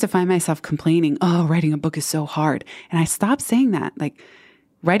I used to find myself complaining, oh, writing a book is so hard. And I stopped saying that. Like,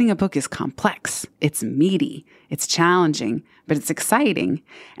 writing a book is complex. It's meaty. It's challenging, but it's exciting.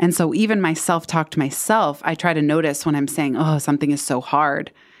 And so even my self-talk to myself, I try to notice when I'm saying, oh, something is so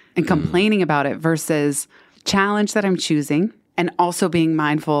hard and complaining about it versus challenge that I'm choosing and also being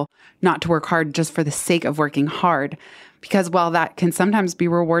mindful not to work hard just for the sake of working hard. Because while that can sometimes be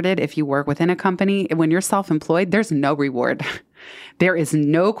rewarded if you work within a company, when you're self-employed, there's no reward. There is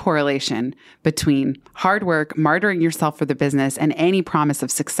no correlation between hard work, martyring yourself for the business, and any promise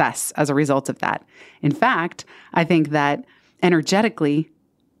of success as a result of that. In fact, I think that energetically,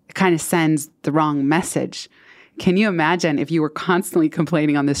 it kind of sends the wrong message. Can you imagine if you were constantly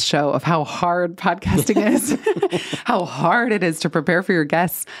complaining on this show of how hard podcasting is, how hard it is to prepare for your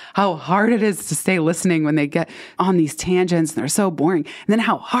guests, how hard it is to stay listening when they get on these tangents and they're so boring, and then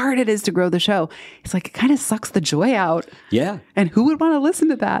how hard it is to grow the show? It's like it kind of sucks the joy out. Yeah. And who would want to listen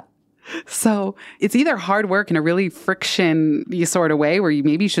to that? So it's either hard work in a really friction-y sort of way where you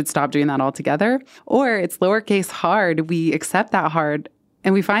maybe should stop doing that altogether, or it's lowercase hard. We accept that hard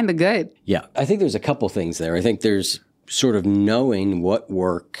and we find the good. Yeah. I think there's a couple things there. I think there's sort of knowing what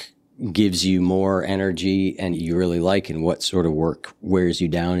work gives you more energy and you really like and what sort of work wears you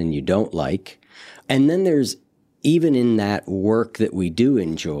down and you don't like. And then there's even in that work that we do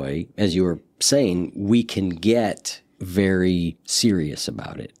enjoy, as you were saying, we can get very serious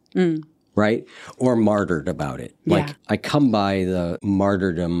about it. Right? Or martyred about it. Like I come by the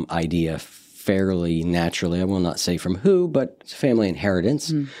martyrdom idea fairly naturally. I will not say from who, but it's a family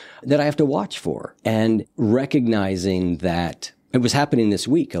inheritance that I have to watch for. And recognizing that it was happening this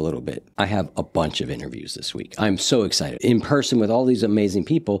week a little bit. I have a bunch of interviews this week. I'm so excited. In person with all these amazing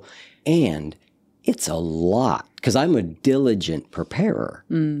people. And it's a lot because I'm a diligent preparer.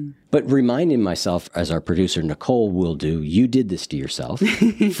 But reminding myself, as our producer Nicole will do, you did this to yourself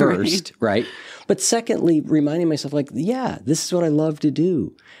first, right? But secondly, reminding myself like, yeah, this is what I love to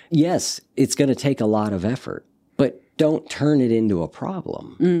do. Yes, it's going to take a lot of effort, but don't turn it into a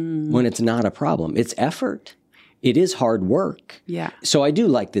problem when it's not a problem. It's effort. It is hard work. Yeah. So I do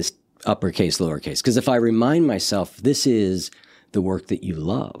like this uppercase, lowercase, because if I remind myself this is the work that you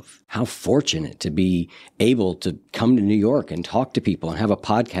love, how fortunate to be able to come to New York and talk to people and have a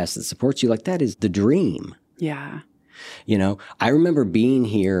podcast that supports you, like that is the dream. Yeah. You know, I remember being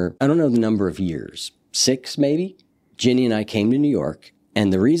here, I don't know the number of years, 6 maybe. Ginny and I came to New York,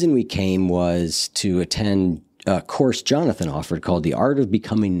 and the reason we came was to attend a course Jonathan offered called The Art of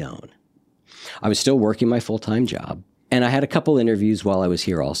Becoming Known. I was still working my full-time job, and I had a couple interviews while I was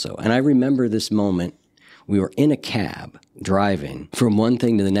here also. And I remember this moment. We were in a cab driving from one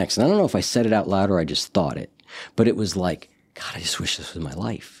thing to the next. And I don't know if I said it out loud or I just thought it, but it was like, God, I just wish this was my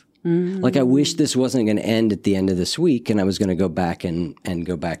life. Like, I wish this wasn't going to end at the end of this week and I was going to go back and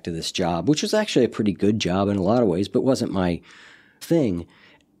go back to this job, which was actually a pretty good job in a lot of ways, but wasn't my thing.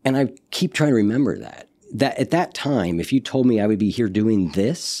 And I keep trying to remember that at that time, if you told me I would be here doing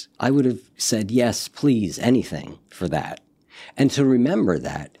this, I would have said, yes, please, anything for that. And to remember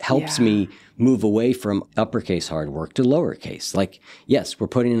that helps me move away from uppercase hard work to lowercase. Like, yes, we're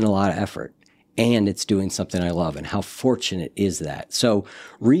putting in a lot of effort. and it's doing something I love. And how fortunate is that? So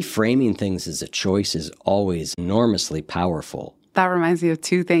reframing things as a choice is always enormously powerful. That reminds me of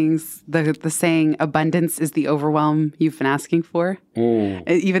two things. The saying, abundance is the overwhelm you've been asking for.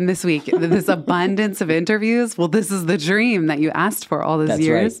 Even this week, this abundance of interviews. Well, this is the dream that you asked for all those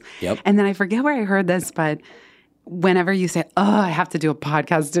years. Right. Yep. And then I forget where I heard this, but whenever you say, oh, I have to do a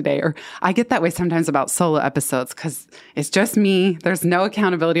podcast today, or I get that way sometimes about solo episodes because it's just me. There's no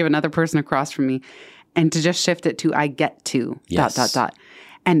accountability of another person across from me. And to just shift it to I get to ...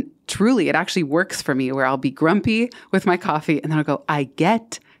 And truly, it actually works for me where I'll be grumpy with my coffee and then I'll go, I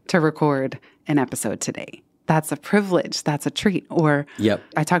get to record an episode today. That's a privilege. That's a treat. Or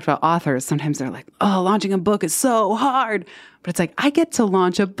I talked about authors. Sometimes they're like, oh, launching a book is so hard. But it's like, I get to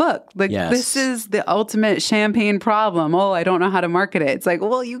launch a book. Like, this is the ultimate champagne problem. Oh, I don't know how to market it. It's like,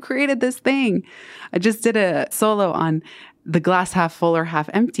 well, you created this thing. I just did a solo on the glass half full or half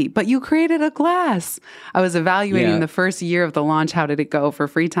empty, but you created a glass. I was evaluating the first year of the launch. How did it go for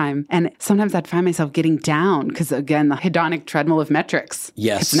Free Time? And sometimes I'd find myself getting down because, again, the hedonic treadmill of metrics.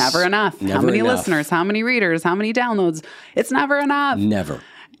 Yes. It's never enough. How many listeners? How many readers? How many downloads? It's never enough. Never.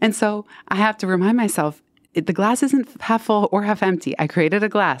 And so I have to remind myself, the glass isn't half full or half empty. I created a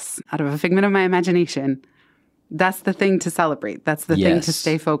glass out of a figment of my imagination. That's the thing to celebrate. That's the thing to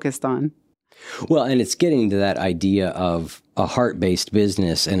stay focused on. Well, and it's getting to that idea of a heart-based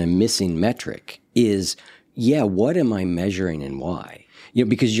business and a missing metric is, what am I measuring and why?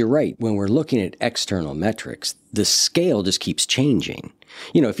 Because you're right. When we're looking at external metrics, the scale just keeps changing.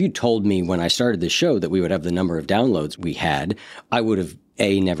 If you told me when I started the show that we would have the number of downloads we had, I would have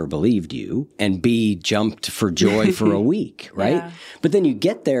A, never believed you, and B, jumped for joy for a week, right? Yeah. But then you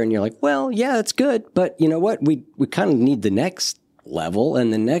get there and you're like, well, yeah, it's good. But you know what? We kind of need the next level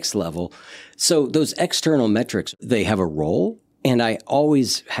and the next level. So those external metrics, they have a role. And I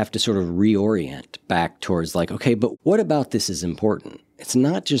always have to sort of reorient back towards like, okay, but what about this is important? It's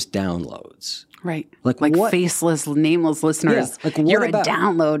not just downloads. Right. Like faceless, nameless listeners. Yeah, you're a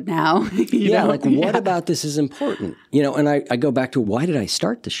download now. What about this is important? And I go back to why did I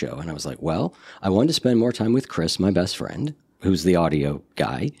start the show? And I was like, well, I wanted to spend more time with Chris, my best friend, who's the audio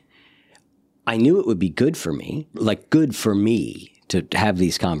guy. I knew it would be good for me to have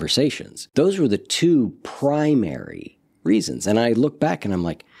these conversations. Those were the two primary reasons. And I look back and I'm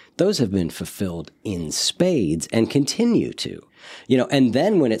like, those have been fulfilled in spades and continue to. And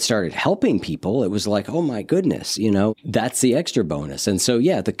then when it started helping people, it was like, oh my goodness, that's the extra bonus. And so,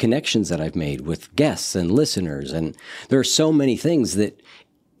 the connections that I've made with guests and listeners, and there are so many things that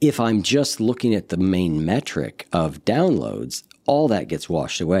if I'm just looking at the main metric of downloads, all that gets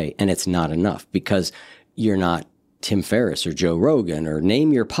washed away and it's not enough because you're not Tim Ferriss or Joe Rogan or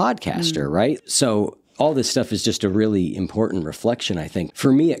name your podcaster, right? So all this stuff is just a really important reflection, I think.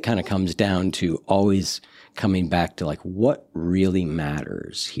 For me, it kind of comes down to always coming back to like what really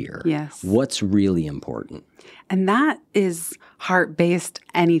matters here. Yes. What's really important. And that is heart-based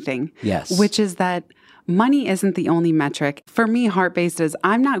anything. Yes. Which is that money isn't the only metric. For me, heart-based is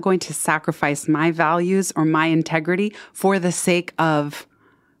I'm not going to sacrifice my values or my integrity for the sake of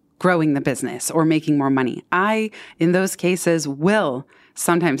growing the business or making more money. I, in those cases, will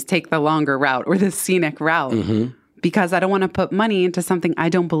sometimes take the longer route or the scenic route because I don't want to put money into something I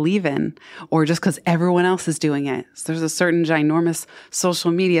don't believe in or just because everyone else is doing it. So there's a certain ginormous social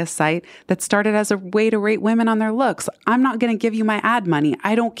media site that started as a way to rate women on their looks. I'm not going to give you my ad money.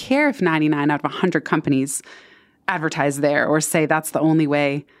 I don't care if 99 out of 100 companies advertise there or say that's the only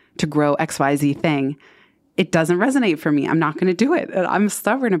way to grow XYZ thing. It doesn't resonate for me. I'm not going to do it. I'm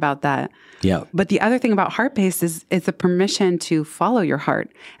stubborn about that. Yeah. But the other thing about heart-based is it's a permission to follow your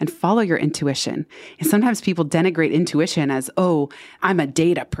heart and follow your intuition. And sometimes people denigrate intuition as, oh, I'm a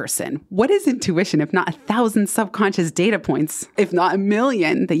data person. What is intuition if not 1,000 subconscious data points, if not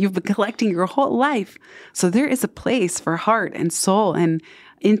 1,000,000 that you've been collecting your whole life? So there is a place for heart and soul and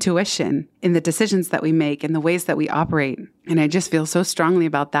intuition in the decisions that we make and the ways that we operate. And I just feel so strongly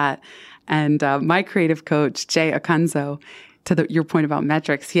about that. And my creative coach, Jay Akunzo, to your point about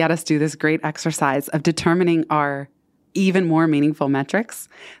metrics, he had us do this great exercise of determining our even more meaningful metrics.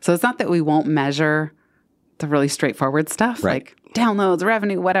 So it's not that we won't measure the really straightforward stuff, like downloads,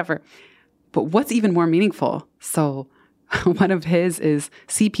 revenue, whatever. But what's even more meaningful? So one of his is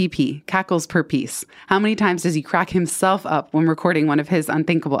CPP, cackles per piece. How many times does he crack himself up when recording one of his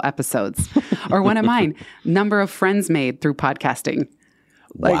unthinkable episodes? Or one of mine, number of friends made through podcasting.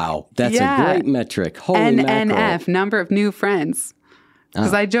 Wow, that's a great metric. Holy mackerel. NNF, number of new friends.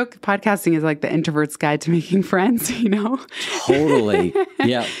 Because I joke podcasting is like the introvert's guide to making friends, Totally.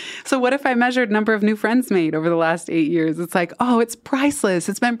 Yeah. So what if I measured number of new friends made over the last 8 years? It's like, oh, it's priceless.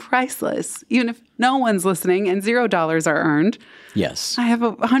 It's been priceless. Even if no one's listening and $0 are earned. Yes. I have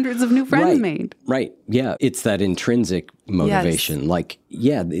hundreds of new friends made. Right. Yeah. It's that intrinsic motivation. Yes. Like,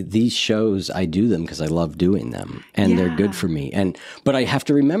 yeah, these shows, I do them because I love doing them and they're good for me. But I have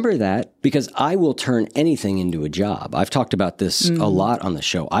to remember that because I will turn anything into a job. I've talked about this a lot on the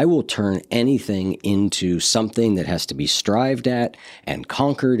show. I will turn anything into something that has to be strived at and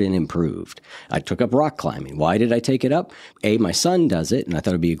conquered and improved. I took up rock climbing. Why did I take it up? My son does it, and I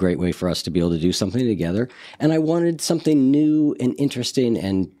thought it'd be a great way for us to be able to do something together. And I wanted something new and interesting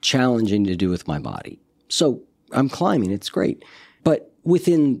and challenging to do with my body. So I'm climbing. It's great. But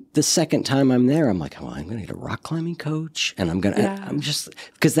within the second time I'm there, I'm like, oh, I'm going to get a rock climbing coach. And I'm just,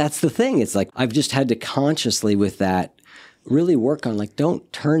 because that's the thing. It's like, I've just had to consciously with that really work on like,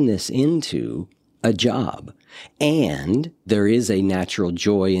 don't turn this into a job. And there is a natural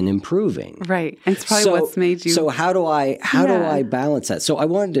joy in improving. Right. And it's probably what's made you. So how do I balance that? So I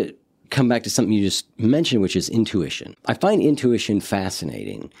wanted to come back to something you just mentioned, which is intuition. I find intuition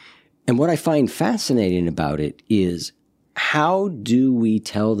fascinating. And what I find fascinating about it is how do we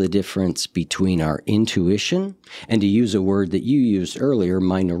tell the difference between our intuition and, to use a word that you used earlier,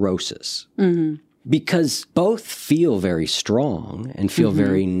 my neurosis? Mm-hmm. Because both feel very strong and feel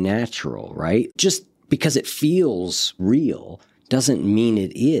very natural, right? Just because it feels real doesn't mean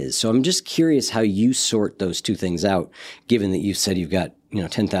it is. So I'm just curious how you sort those two things out, given that you said you've got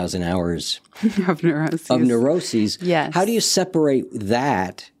 10,000 hours of neuroses. Yes. How do you separate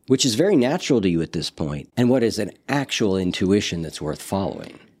that, which is very natural to you at this point, and what is an actual intuition that's worth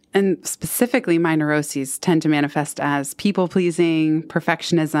following? And specifically, my neuroses tend to manifest as people-pleasing,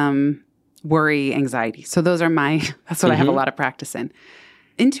 perfectionism, worry, anxiety. So those are that's what I have a lot of practice in.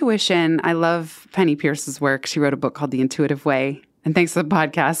 Intuition, I love Penny Pierce's work. She wrote a book called The Intuitive Way. And thanks to the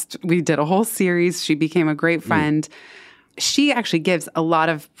podcast, we did a whole series. She became a great friend. She actually gives a lot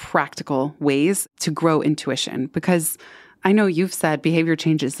of practical ways to grow intuition because I know you've said behavior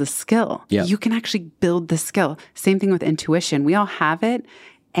change is the skill. Yep. You can actually build the skill. Same thing with intuition. We all have it.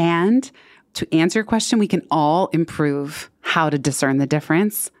 And to answer your question, we can all improve how to discern the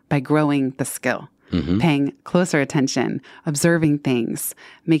difference by growing the skill. Paying closer attention, observing things,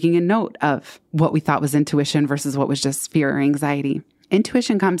 making a note of what we thought was intuition versus what was just fear or anxiety.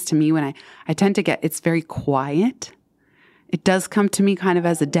 Intuition comes to me when I tend to it's very quiet. It does come to me kind of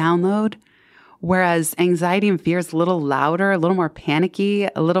as a download, whereas anxiety and fear is a little louder, a little more panicky,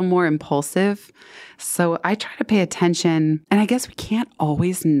 a little more impulsive. So I try to pay attention, and I guess we can't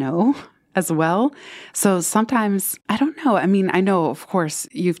always know as well. So sometimes, I don't know. I mean, I know, of course,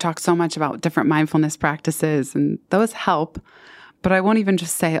 you've talked so much about different mindfulness practices and those help, but I won't even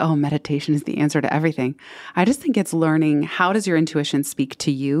just say, oh, meditation is the answer to everything. I just think it's learning, how does your intuition speak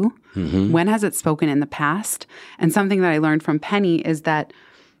to you? When has it spoken in the past? And something that I learned from Penny is that,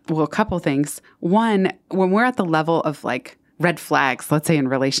 well, a couple things. One, when we're at the level of like red flags, let's say in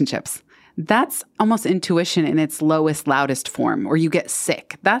relationships, that's almost intuition in its lowest, loudest form, or you get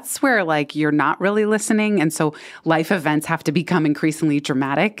sick. That's where like you're not really listening. And so life events have to become increasingly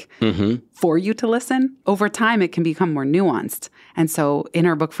dramatic for you to listen. Over time, it can become more nuanced. And so in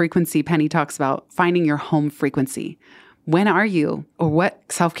her book, Frequency, Penny talks about finding your home frequency. When are you, or what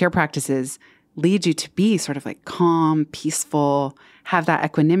self-care practices lead you to be sort of like calm, peaceful, have that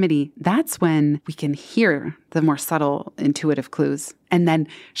equanimity? That's when we can hear the more subtle intuitive clues. And then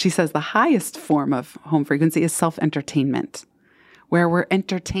she says the highest form of home frequency is self-entertainment, where we're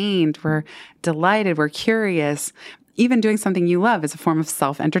entertained, we're delighted, we're curious. Even doing something you love is a form of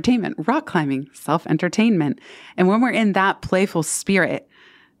self-entertainment. Rock climbing, self-entertainment. And when we're in that playful spirit,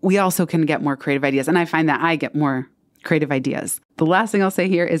 we also can get more creative ideas. And I find that I get more creative ideas. The last thing I'll say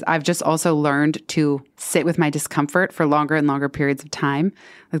here is I've just also learned to sit with my discomfort for longer and longer periods of time.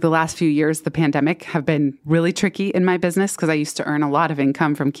 Like the last few years, the pandemic have been really tricky in my business because I used to earn a lot of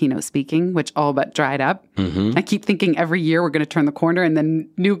income from keynote speaking, which all but dried up. I keep thinking every year we're going to turn the corner and then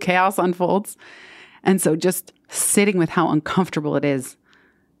new chaos unfolds. And so just sitting with how uncomfortable it is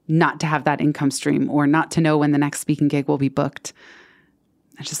not to have that income stream or not to know when the next speaking gig will be booked,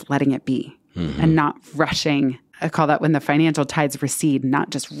 and just letting it be and not rushing. I call that when the financial tides recede, not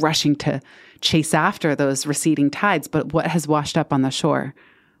just rushing to chase after those receding tides, but what has washed up on the shore?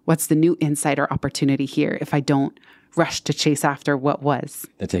 What's the new insight or opportunity here if I don't rush to chase after what was?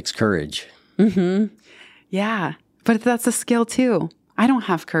 That takes courage. Yeah, but that's a skill too. I don't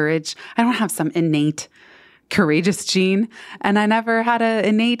have courage. I don't have some innate courageous gene, and I never had an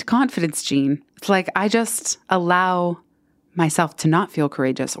innate confidence gene. It's like I just allow myself to not feel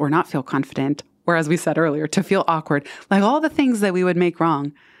courageous or not feel confident, or as we said earlier, to feel awkward. Like all the things that we would make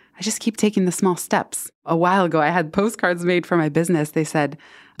wrong, I just keep taking the small steps. A while ago, I had postcards made for my business. They said,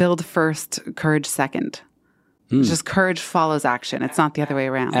 build first, courage second. Just courage follows action. It's not the other way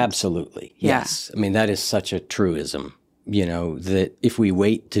around. Absolutely. Yeah. Yes. I mean, that is such a truism, that if we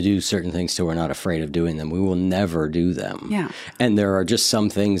wait to do certain things till we're not afraid of doing them, we will never do them. Yeah. And there are just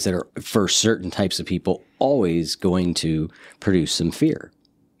some things that are, for certain types of people, always going to produce some fear.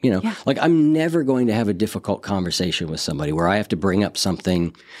 Like I'm never going to have a difficult conversation with somebody where I have to bring up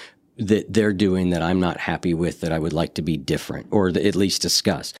something that they're doing that I'm not happy with, that I would like to be different, or at least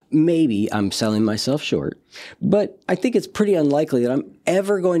discuss. Maybe I'm selling myself short, but I think it's pretty unlikely that I'm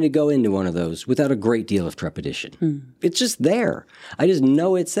ever going to go into one of those without a great deal of trepidation. It's just there. I just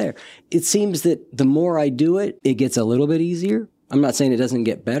know it's there. It seems that the more I do it, it gets a little bit easier. I'm not saying it doesn't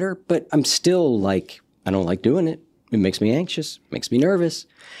get better, but I'm still like, I don't like doing it. It makes me anxious, makes me nervous.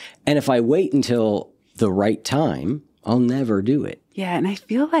 And if I wait until the right time, I'll never do it. Yeah, and I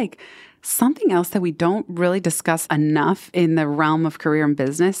feel like something else that we don't really discuss enough in the realm of career and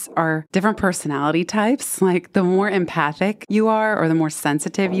business are different personality types. Like the more empathic you are or the more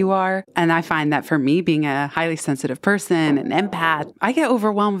sensitive you are. And I find that for me, being a highly sensitive person, an empath, I get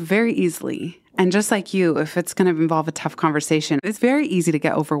overwhelmed very easily. And just like you, if it's going to involve a tough conversation, it's very easy to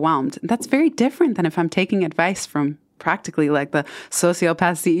get overwhelmed. That's very different than if I'm taking advice from practically like the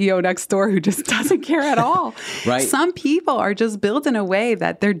sociopath CEO next door who just doesn't care at all. Right. Some people are just built in a way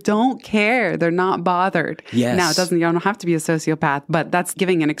that they don't care. They're not bothered. Yes. Now, you don't have to be a sociopath, but that's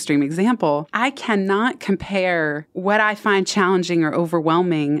giving an extreme example. I cannot compare what I find challenging or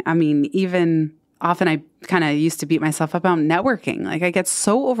overwhelming. I mean, even often I kind of used to beat myself up on networking. Like I get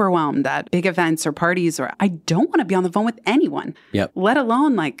so overwhelmed at big events or parties, or I don't want to be on the phone with anyone, let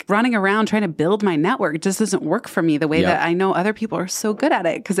alone like running around trying to build my network. It just doesn't work for me the way that I know other people are so good at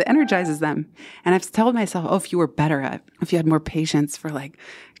it because it energizes them. And I've told myself, if you were better at, if you had more patience for like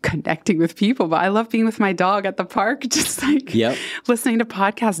connecting with people. But I love being with my dog at the park, just like listening to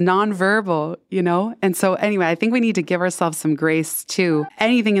podcasts, nonverbal, And so anyway, I think we need to give ourselves some grace too.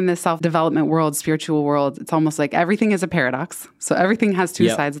 Anything in this self-development world, spiritual world, it's almost like everything is a paradox. So everything has two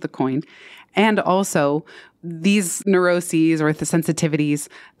sides of the coin. And also these neuroses or the sensitivities,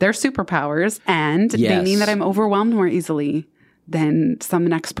 they're superpowers and they mean that I'm overwhelmed more easily than some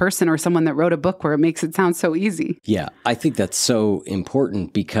next person or someone that wrote a book where it makes it sound so easy. Yeah, I think that's so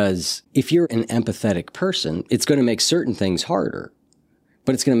important because if you're an empathetic person, it's going to make certain things harder,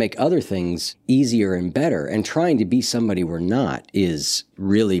 but it's going to make other things easier and better. And trying to be somebody we're not is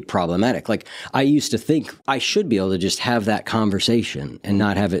really problematic. Like I used to think I should be able to just have that conversation and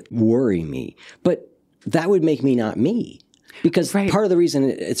not have it worry me, but that would make me not me. Because part of the reason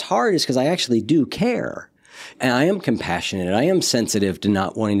it's hard is because I actually do care. And I am compassionate. I am sensitive to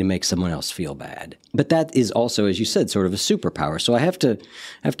not wanting to make someone else feel bad. But that is also, as you said, sort of a superpower. So I have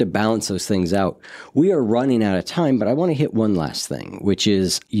to balance those things out. We are running out of time, but I want to hit one last thing, which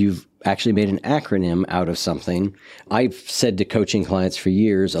is you've actually made an acronym out of something. I've said to coaching clients for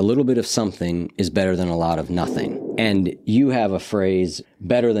years, a little bit of something is better than a lot of nothing. And you have a phrase,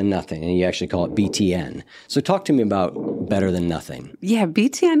 better than nothing, and you actually call it BTN. So talk to me about better than nothing. Yeah,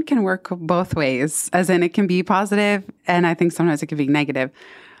 BTN can work both ways, as in it can be positive, and I think sometimes it can be negative.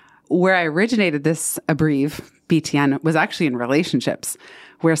 Where I originated this abbrev, BTN, was actually in relationships,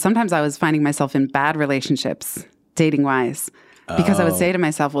 where sometimes I was finding myself in bad relationships, dating-wise, because I would say to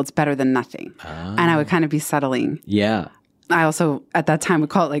myself, well, it's better than nothing. And I would kind of be settling. Yeah. I also, at that time, would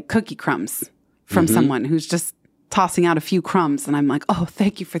call it like cookie crumbs from someone who's just tossing out a few crumbs. And I'm like, oh,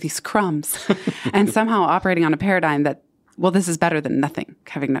 thank you for these crumbs. And somehow operating on a paradigm that, well, this is better than nothing,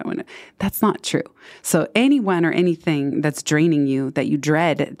 having no one. That's not true. So anyone or anything that's draining you, that you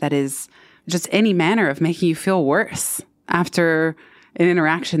dread, that is just any manner of making you feel worse after an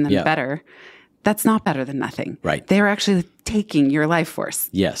interaction than better, that's not better than nothing. Right. They're actually taking your life force.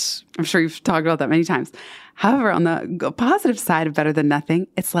 Yes. I'm sure you've talked about that many times. However, on the positive side of better than nothing,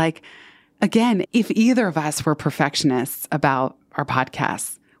 it's like, again, if either of us were perfectionists about our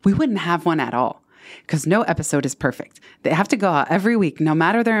podcasts, we wouldn't have one at all. Because no episode is perfect. They have to go out every week, no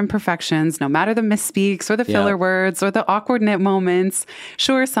matter their imperfections, no matter the misspeaks or the filler words or the awkward moments.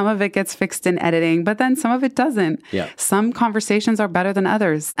 Sure, some of it gets fixed in editing, but then some of it doesn't. Yeah. Some conversations are better than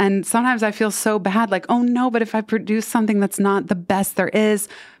others. And sometimes I feel so bad, like, oh no, but if I produce something that's not the best there is,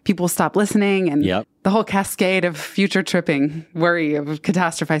 people stop listening. And the whole cascade of future tripping, worry of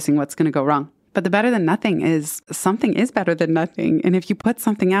catastrophizing what's going to go wrong. But the better than nothing is something is better than nothing. And if you put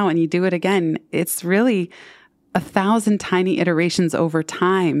something out and you do it again, it's really 1,000 tiny iterations over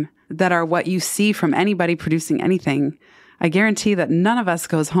time that are what you see from anybody producing anything. I guarantee that none of us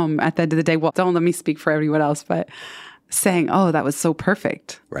goes home at the end of the day. Well, don't let me speak for everyone else, but saying, oh, that was so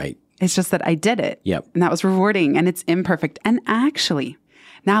perfect. Right. It's just that I did it. Yep. And that was rewarding, and it's imperfect. And actually,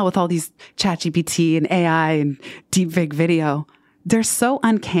 now with all these ChatGPT and AI and deepfake video, they're so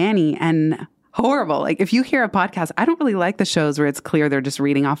uncanny and horrible. Like if you hear a podcast, I don't really like the shows where it's clear they're just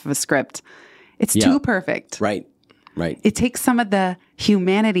reading off of a script. It's too perfect. Right. Right. It takes some of the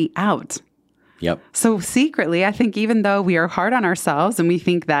humanity out. Yep. So secretly, I think even though we are hard on ourselves and we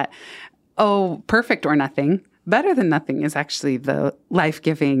think that, oh, perfect or nothing, better than nothing is actually the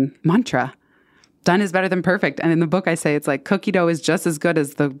life-giving mantra. Done is better than perfect. And in the book, I say it's like cookie dough is just as good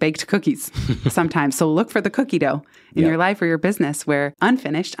as the baked cookies sometimes. So look for the cookie dough in your life or your business where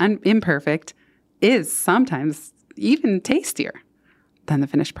unfinished, imperfect is sometimes even tastier than the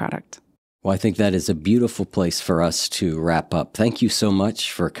finished product. Well, I think that is a beautiful place for us to wrap up. Thank you so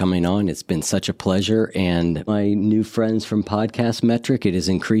much for coming on. It's been such a pleasure. And my new friends from Podcast Metric, it has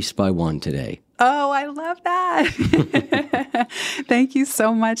increased by 1 today. Oh, I love that. Thank you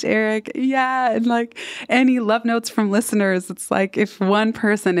so much, Eric. Yeah. And like any love notes from listeners, it's like if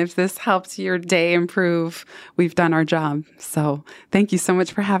this helps your day improve, we've done our job. So thank you so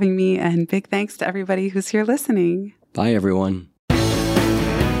much for having me. And big thanks to everybody who's here listening. Bye, everyone.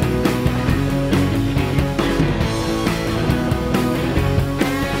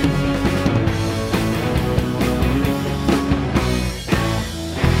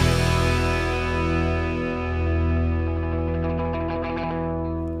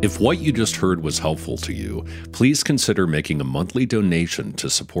 If what you just heard was helpful to you, please consider making a monthly donation to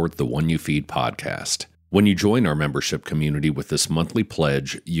support the One You Feed podcast. When you join our membership community with this monthly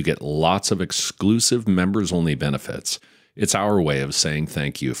pledge, you get lots of exclusive members-only benefits. It's our way of saying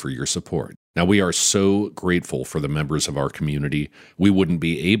thank you for your support. Now, we are so grateful for the members of our community. We wouldn't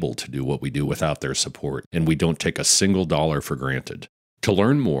be able to do what we do without their support, and we don't take a single dollar for granted. To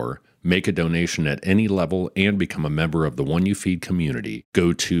learn more, make a donation at any level, and become a member of the One You Feed community,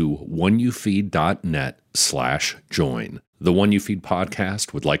 go to oneyoufeed.net/join. The One You Feed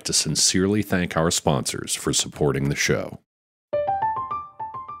podcast would like to sincerely thank our sponsors for supporting the show.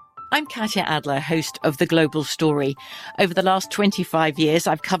 I'm Katya Adler, host of The Global Story. Over the last 25 years,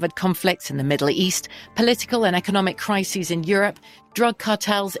 I've covered conflicts in the Middle East, political and economic crises in Europe, drug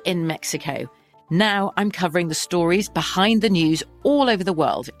cartels in Mexico. Now I'm covering the stories behind the news all over the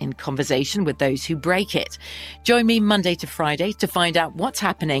world in conversation with those who break it. Join me Monday to Friday to find out what's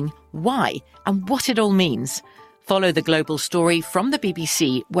happening, why, and what it all means. Follow The Global Story from the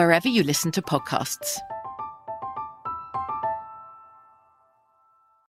BBC wherever you listen to podcasts.